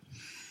 Yeah.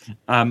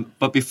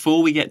 But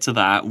before we get to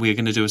that, we're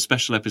going to do a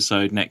special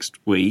episode next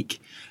week.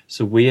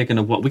 So we're going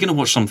to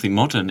watch something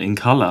modern in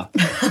colour.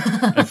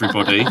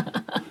 Everybody.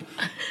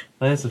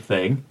 There's the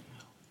thing.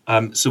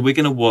 So we're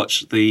going to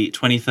watch the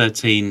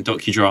 2013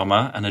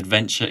 docudrama An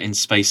Adventure in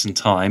Space and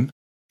Time.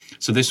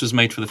 So this was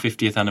made for the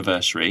 50th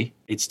anniversary.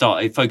 It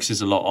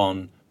focuses a lot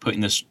on putting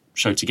this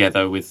show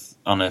together with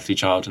Unearthly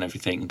Child and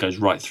everything, and goes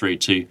right through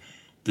to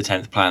the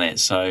 10th Planet.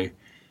 So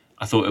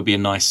I thought it would be a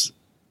nice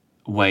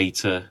way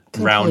to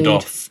round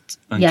off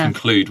and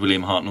conclude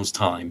William Hartnell's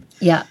time.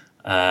 Yeah.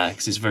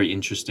 Because it's very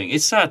interesting.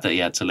 It's sad that he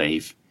had to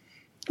leave.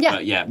 Yeah.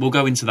 But yeah, we'll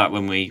go into that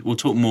when we'll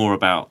talk more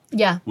about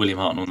William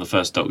Hartnell and the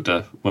First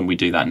Doctor when we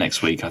do that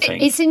next week, I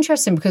think. It's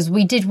interesting because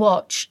we did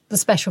watch the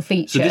special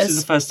features. So this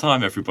is the first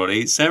time,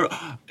 everybody.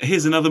 Sarah,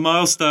 here's another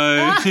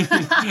milestone.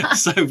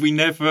 So we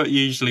never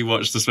usually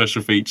watch the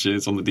special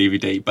features on the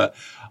DVD, but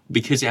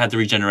because it had the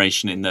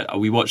regeneration in that,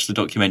 we watched the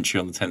documentary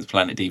on the 10th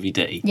Planet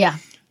DVD. Yeah.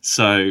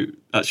 So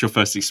that's your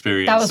first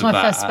experience. That was my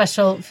first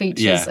special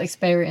features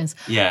experience.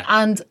 Yeah.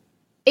 And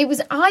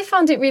I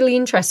found it really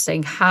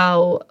interesting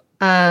how,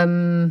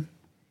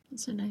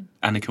 what's her name?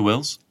 Annika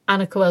Wills.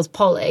 Annika Wills,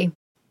 Polly.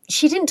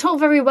 She didn't talk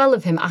very well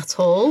of him at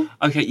all.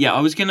 Okay, yeah,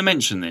 I was going to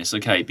mention this,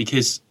 okay,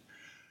 because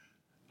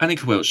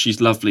Annika Wills, she's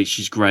lovely,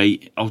 she's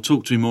great. I'll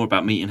talk to you more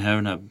about meeting her,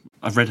 and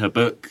I've read her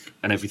book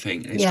and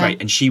everything. It's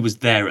great. And she was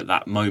there at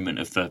that moment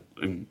of the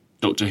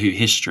Doctor Who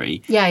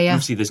history. Yeah.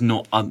 Obviously, there's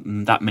not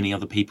that many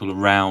other people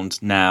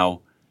around now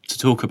to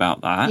talk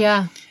about that.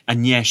 Yeah.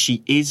 And yeah,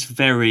 she is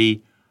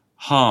very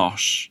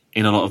harsh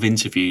in a lot of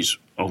interviews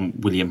on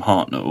William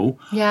Hartnell.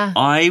 Yeah.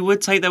 I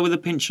would take that with a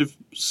pinch of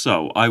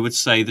salt. I would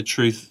say the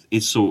truth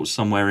is sort of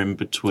somewhere in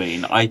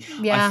between. I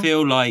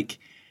feel like,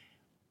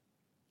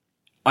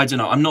 I don't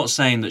know, I'm not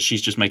saying that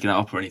she's just making that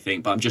up or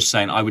anything, but I'm just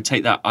saying I would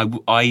take that.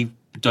 I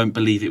don't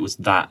believe it was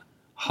that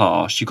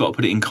harsh. You've got to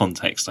put it in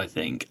context, I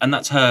think. And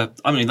that's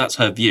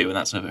her view and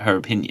that's her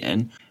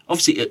opinion.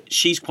 Obviously,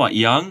 she's quite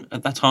young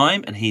at that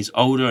time and he's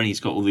older and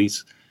he's got all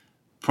these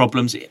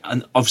problems.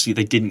 And obviously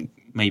they didn't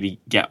maybe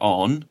get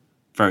on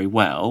very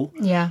well.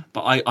 Yeah.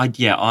 But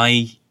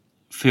I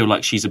feel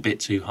like she's a bit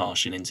too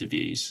harsh in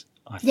interviews.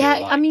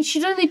 I mean,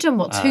 she'd only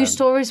done, 2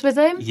 stories with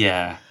him?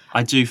 Yeah.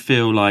 I do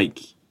feel like,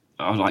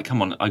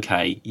 come on,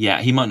 okay,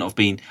 yeah, he might not have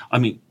been... I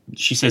mean,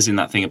 she says in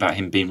that thing about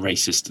him being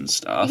racist and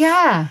stuff.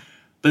 Yeah.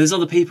 But there's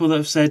other people that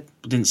have said,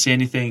 didn't see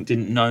anything,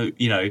 didn't know,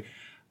 you know.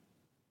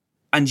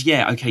 And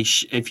yeah, okay,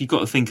 if you've got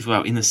to think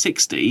about in the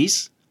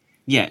 60s,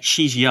 yeah,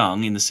 she's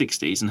young in the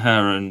 60s, and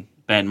her and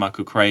Ben,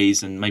 Michael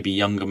Craze, and maybe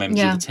younger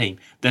members of the team,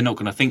 they're not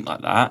going to think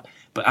like that.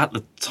 But at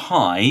the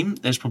time,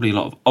 there's probably a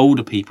lot of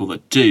older people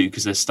that do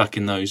because they're stuck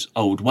in those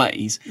old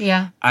ways.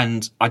 Yeah.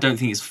 And I don't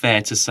think it's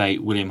fair to say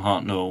William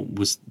Hartnell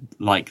was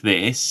like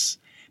this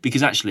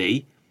because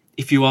actually,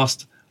 if you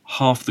asked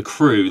half the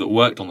crew that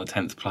worked on the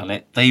 10th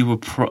Planet, they were,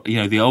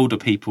 the older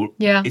people.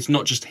 Yeah. It's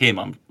not just him.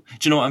 Do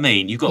you know what I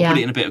mean? You've got to put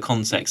it in a bit of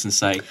context and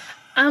say,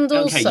 and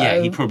also, okay,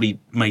 yeah, he probably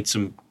made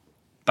some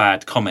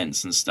bad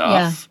comments and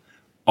stuff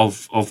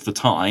of the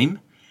time,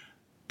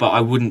 but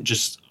I wouldn't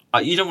just...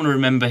 You don't want to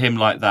remember him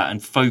like that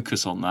and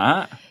focus on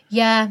that.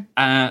 Yeah.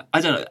 I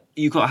don't know.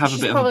 You've got to have a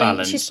bit of a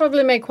balance. She's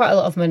probably made quite a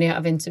lot of money out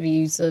of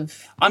interviews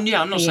of... I'm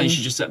not saying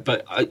she just said...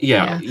 But,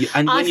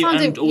 And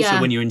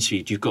when you're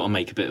interviewed, you've got to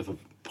make a bit of a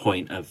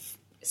point of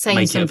saying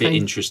making something. it a bit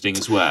interesting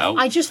as well.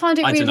 I just find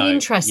it really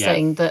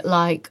interesting that,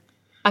 like...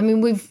 I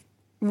mean, we've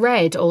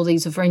read all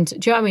these other... Do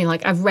you know what I mean?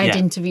 Like, I've read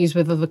interviews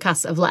with other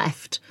casts that have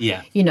left.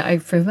 Yeah. You know,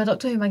 through my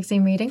Doctor Who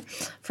magazine reading,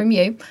 from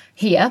you,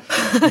 here.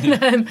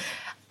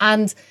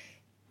 And...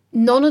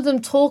 none of them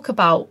talk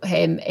about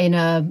him in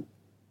a...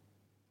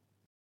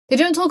 They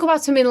don't talk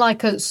about him in,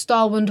 like, a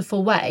star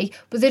wonderful way,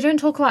 but they don't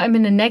talk about him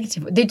in a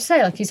negative way. They'd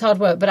say, like, he's hard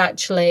work, but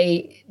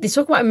actually they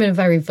talk about him in a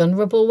very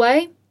vulnerable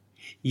way.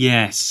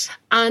 Yes.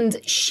 And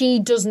she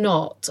does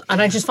not.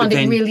 And I just find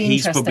it really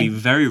he's interesting. He's probably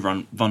very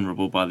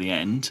vulnerable by the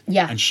end.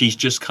 Yeah. And she's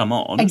just come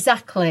on.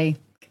 Exactly.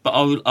 But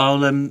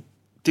I'll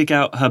dig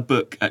out her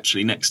book,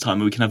 actually, next time,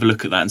 and we can have a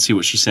look at that and see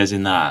what she says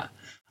in that.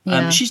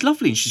 She's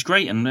lovely and she's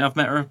great, and I've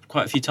met her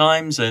quite a few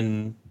times,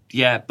 and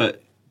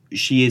but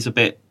she is a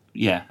bit,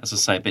 as I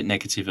say, a bit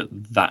negative at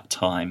that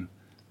time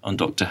on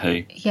Doctor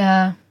Who.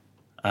 Yeah.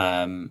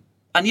 And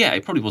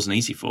it probably wasn't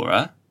easy for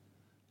her,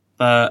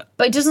 but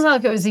it doesn't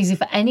sound like it was easy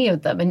for any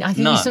of them, and I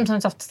think you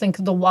sometimes have to think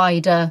of the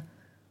wider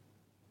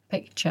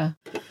picture.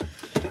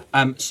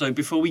 So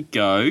before we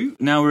go,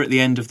 now we're at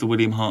the end of the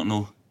William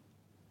Hartnell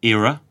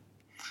era.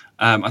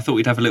 I thought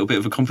we'd have a little bit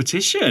of a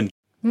competition.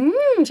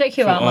 Check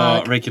you out,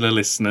 Mark. Our regular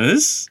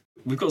listeners,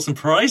 we've got some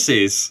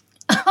prizes.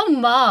 Oh,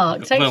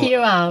 Mark, check you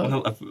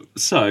out.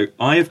 So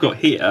I have got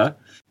here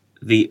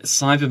the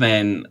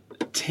Cybermen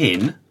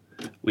tin,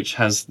 which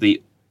has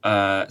the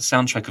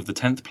soundtrack of the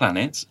 10th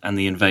Planet and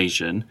the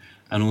Invasion,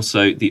 and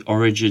also the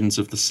Origins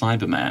of the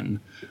Cyberman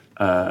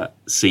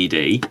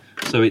CD.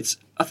 So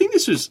I think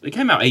it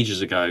came out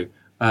ages ago.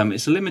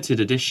 It's a limited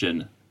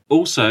edition.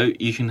 Also,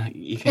 you can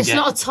It's get...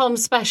 not a Tom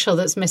special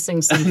that's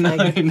missing something. No,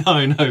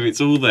 it's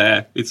all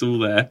there. It's all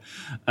there.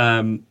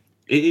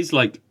 It is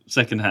like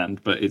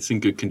secondhand, but it's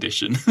in good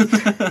condition.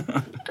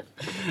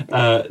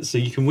 So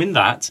you can win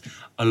that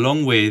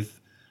along with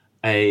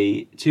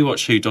a To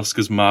Watch Who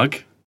Doskers mug,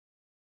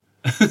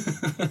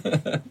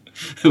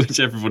 which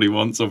everybody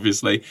wants,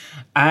 obviously.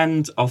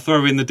 And I'll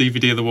throw in the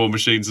DVD of the War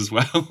Machines as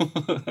well.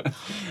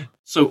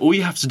 So all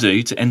you have to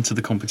do to enter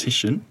the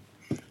competition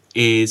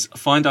is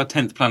find our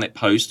 10th Planet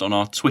post on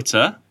our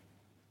Twitter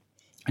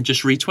and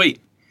just retweet.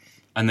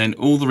 And then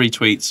all the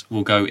retweets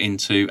will go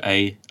into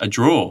a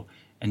draw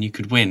and you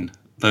could win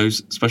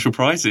those special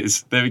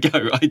prizes. There we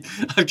go.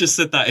 I've just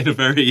said that in a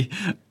very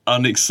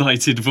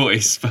unexcited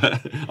voice,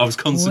 but I was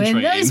concentrating.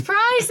 Win those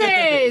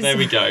prizes! There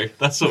we go.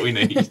 That's what we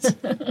need. So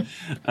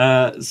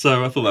I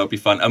thought that would be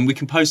fun. And we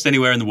can post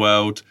anywhere in the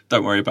world.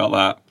 Don't worry about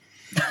that.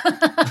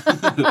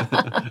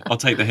 I'll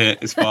take the hit.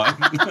 It's fine.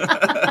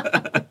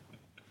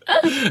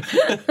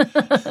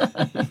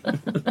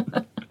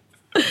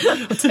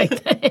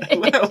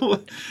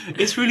 Well,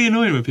 it's really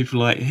annoying when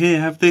people are like, here,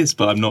 have this,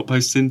 but I'm not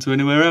posting to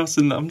anywhere else.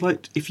 And I'm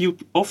like, if you're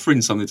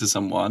offering something to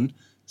someone,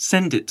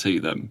 send it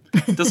to them.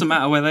 It doesn't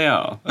matter where they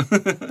are.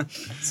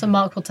 So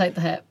Mark will take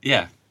the hit.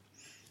 Yeah.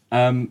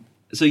 And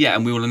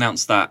we will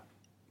announce that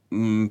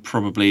we'll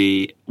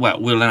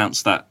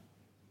announce that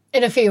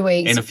in a few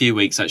weeks. In a few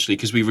weeks, actually,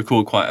 because we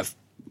record quite a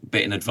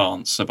bit in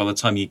advance. So by the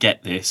time you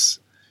get this,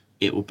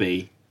 it will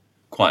be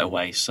quite a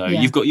way. So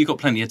you've got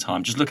plenty of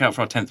time. Just look out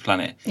for our 10th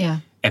Planet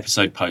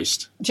episode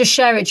post. Just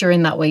share it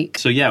during that week.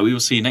 So we will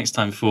see you next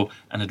time for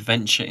an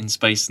adventure in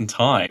space and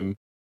time.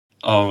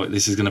 Oh,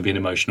 this is going to be an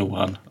emotional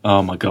one.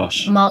 Oh my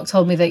gosh. Mark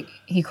told me that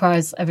he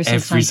cries every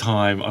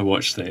time I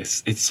watch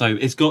this.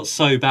 It's got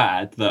so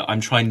bad that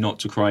I'm trying not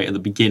to cry at the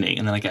beginning,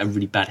 and then I get a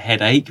really bad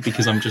headache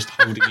because I'm just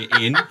holding it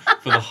in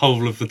for the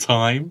whole of the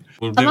time.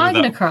 Am I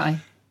going to cry?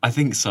 I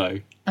think so.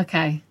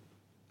 Okay.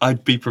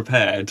 I'd be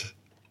prepared.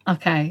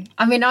 Okay.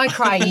 I mean, I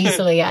cry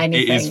easily at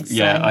anything. It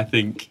is, I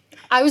think.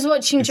 I was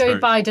watching Joe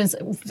Biden's,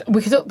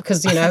 because,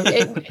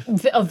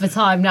 of the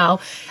time now.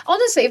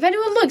 Honestly, if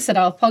anyone looks at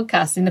our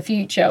podcast in the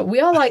future, we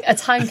are like a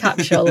time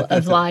capsule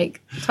of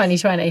like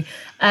 2020.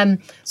 So I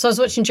was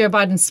watching Joe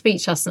Biden's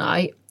speech last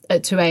night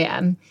at 2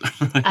 a.m.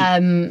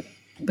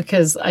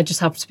 Because I just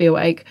happened to be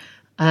awake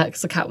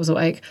because the cat was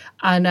awake.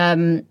 And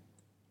I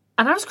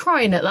was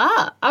crying at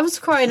that. I was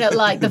crying at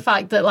like the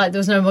fact that like there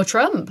was no more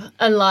Trump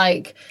and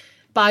like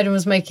Biden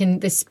was making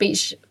this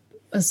speech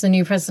as the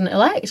new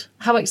president-elect.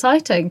 How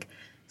exciting.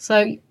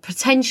 So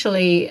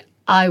potentially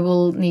I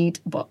will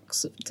need a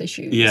box of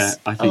tissues. Yeah,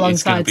 I think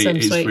alongside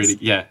some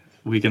sweets.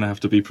 We're going to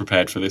have to be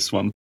prepared for this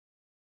one.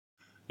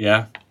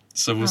 Yeah,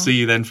 so we'll see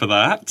you then for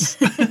that.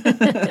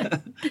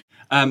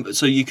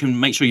 So you can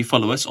make sure you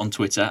follow us on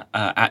Twitter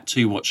at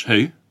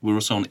 2WatchWho. We're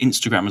also on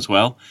Instagram as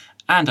well.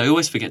 And I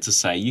always forget to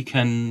say, you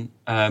can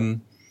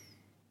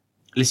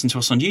listen to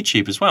us on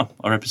YouTube as well.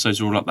 Our episodes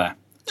are all up there.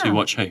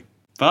 2WatchWho.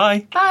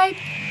 Bye. Bye.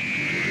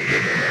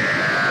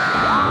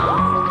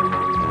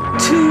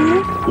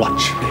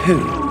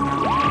 2WatchWho.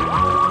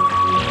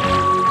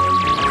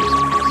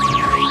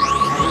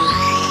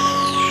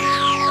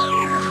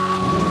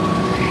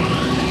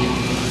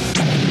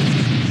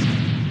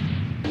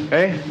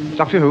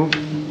 Doctor Who?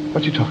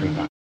 What are you talking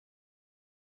about?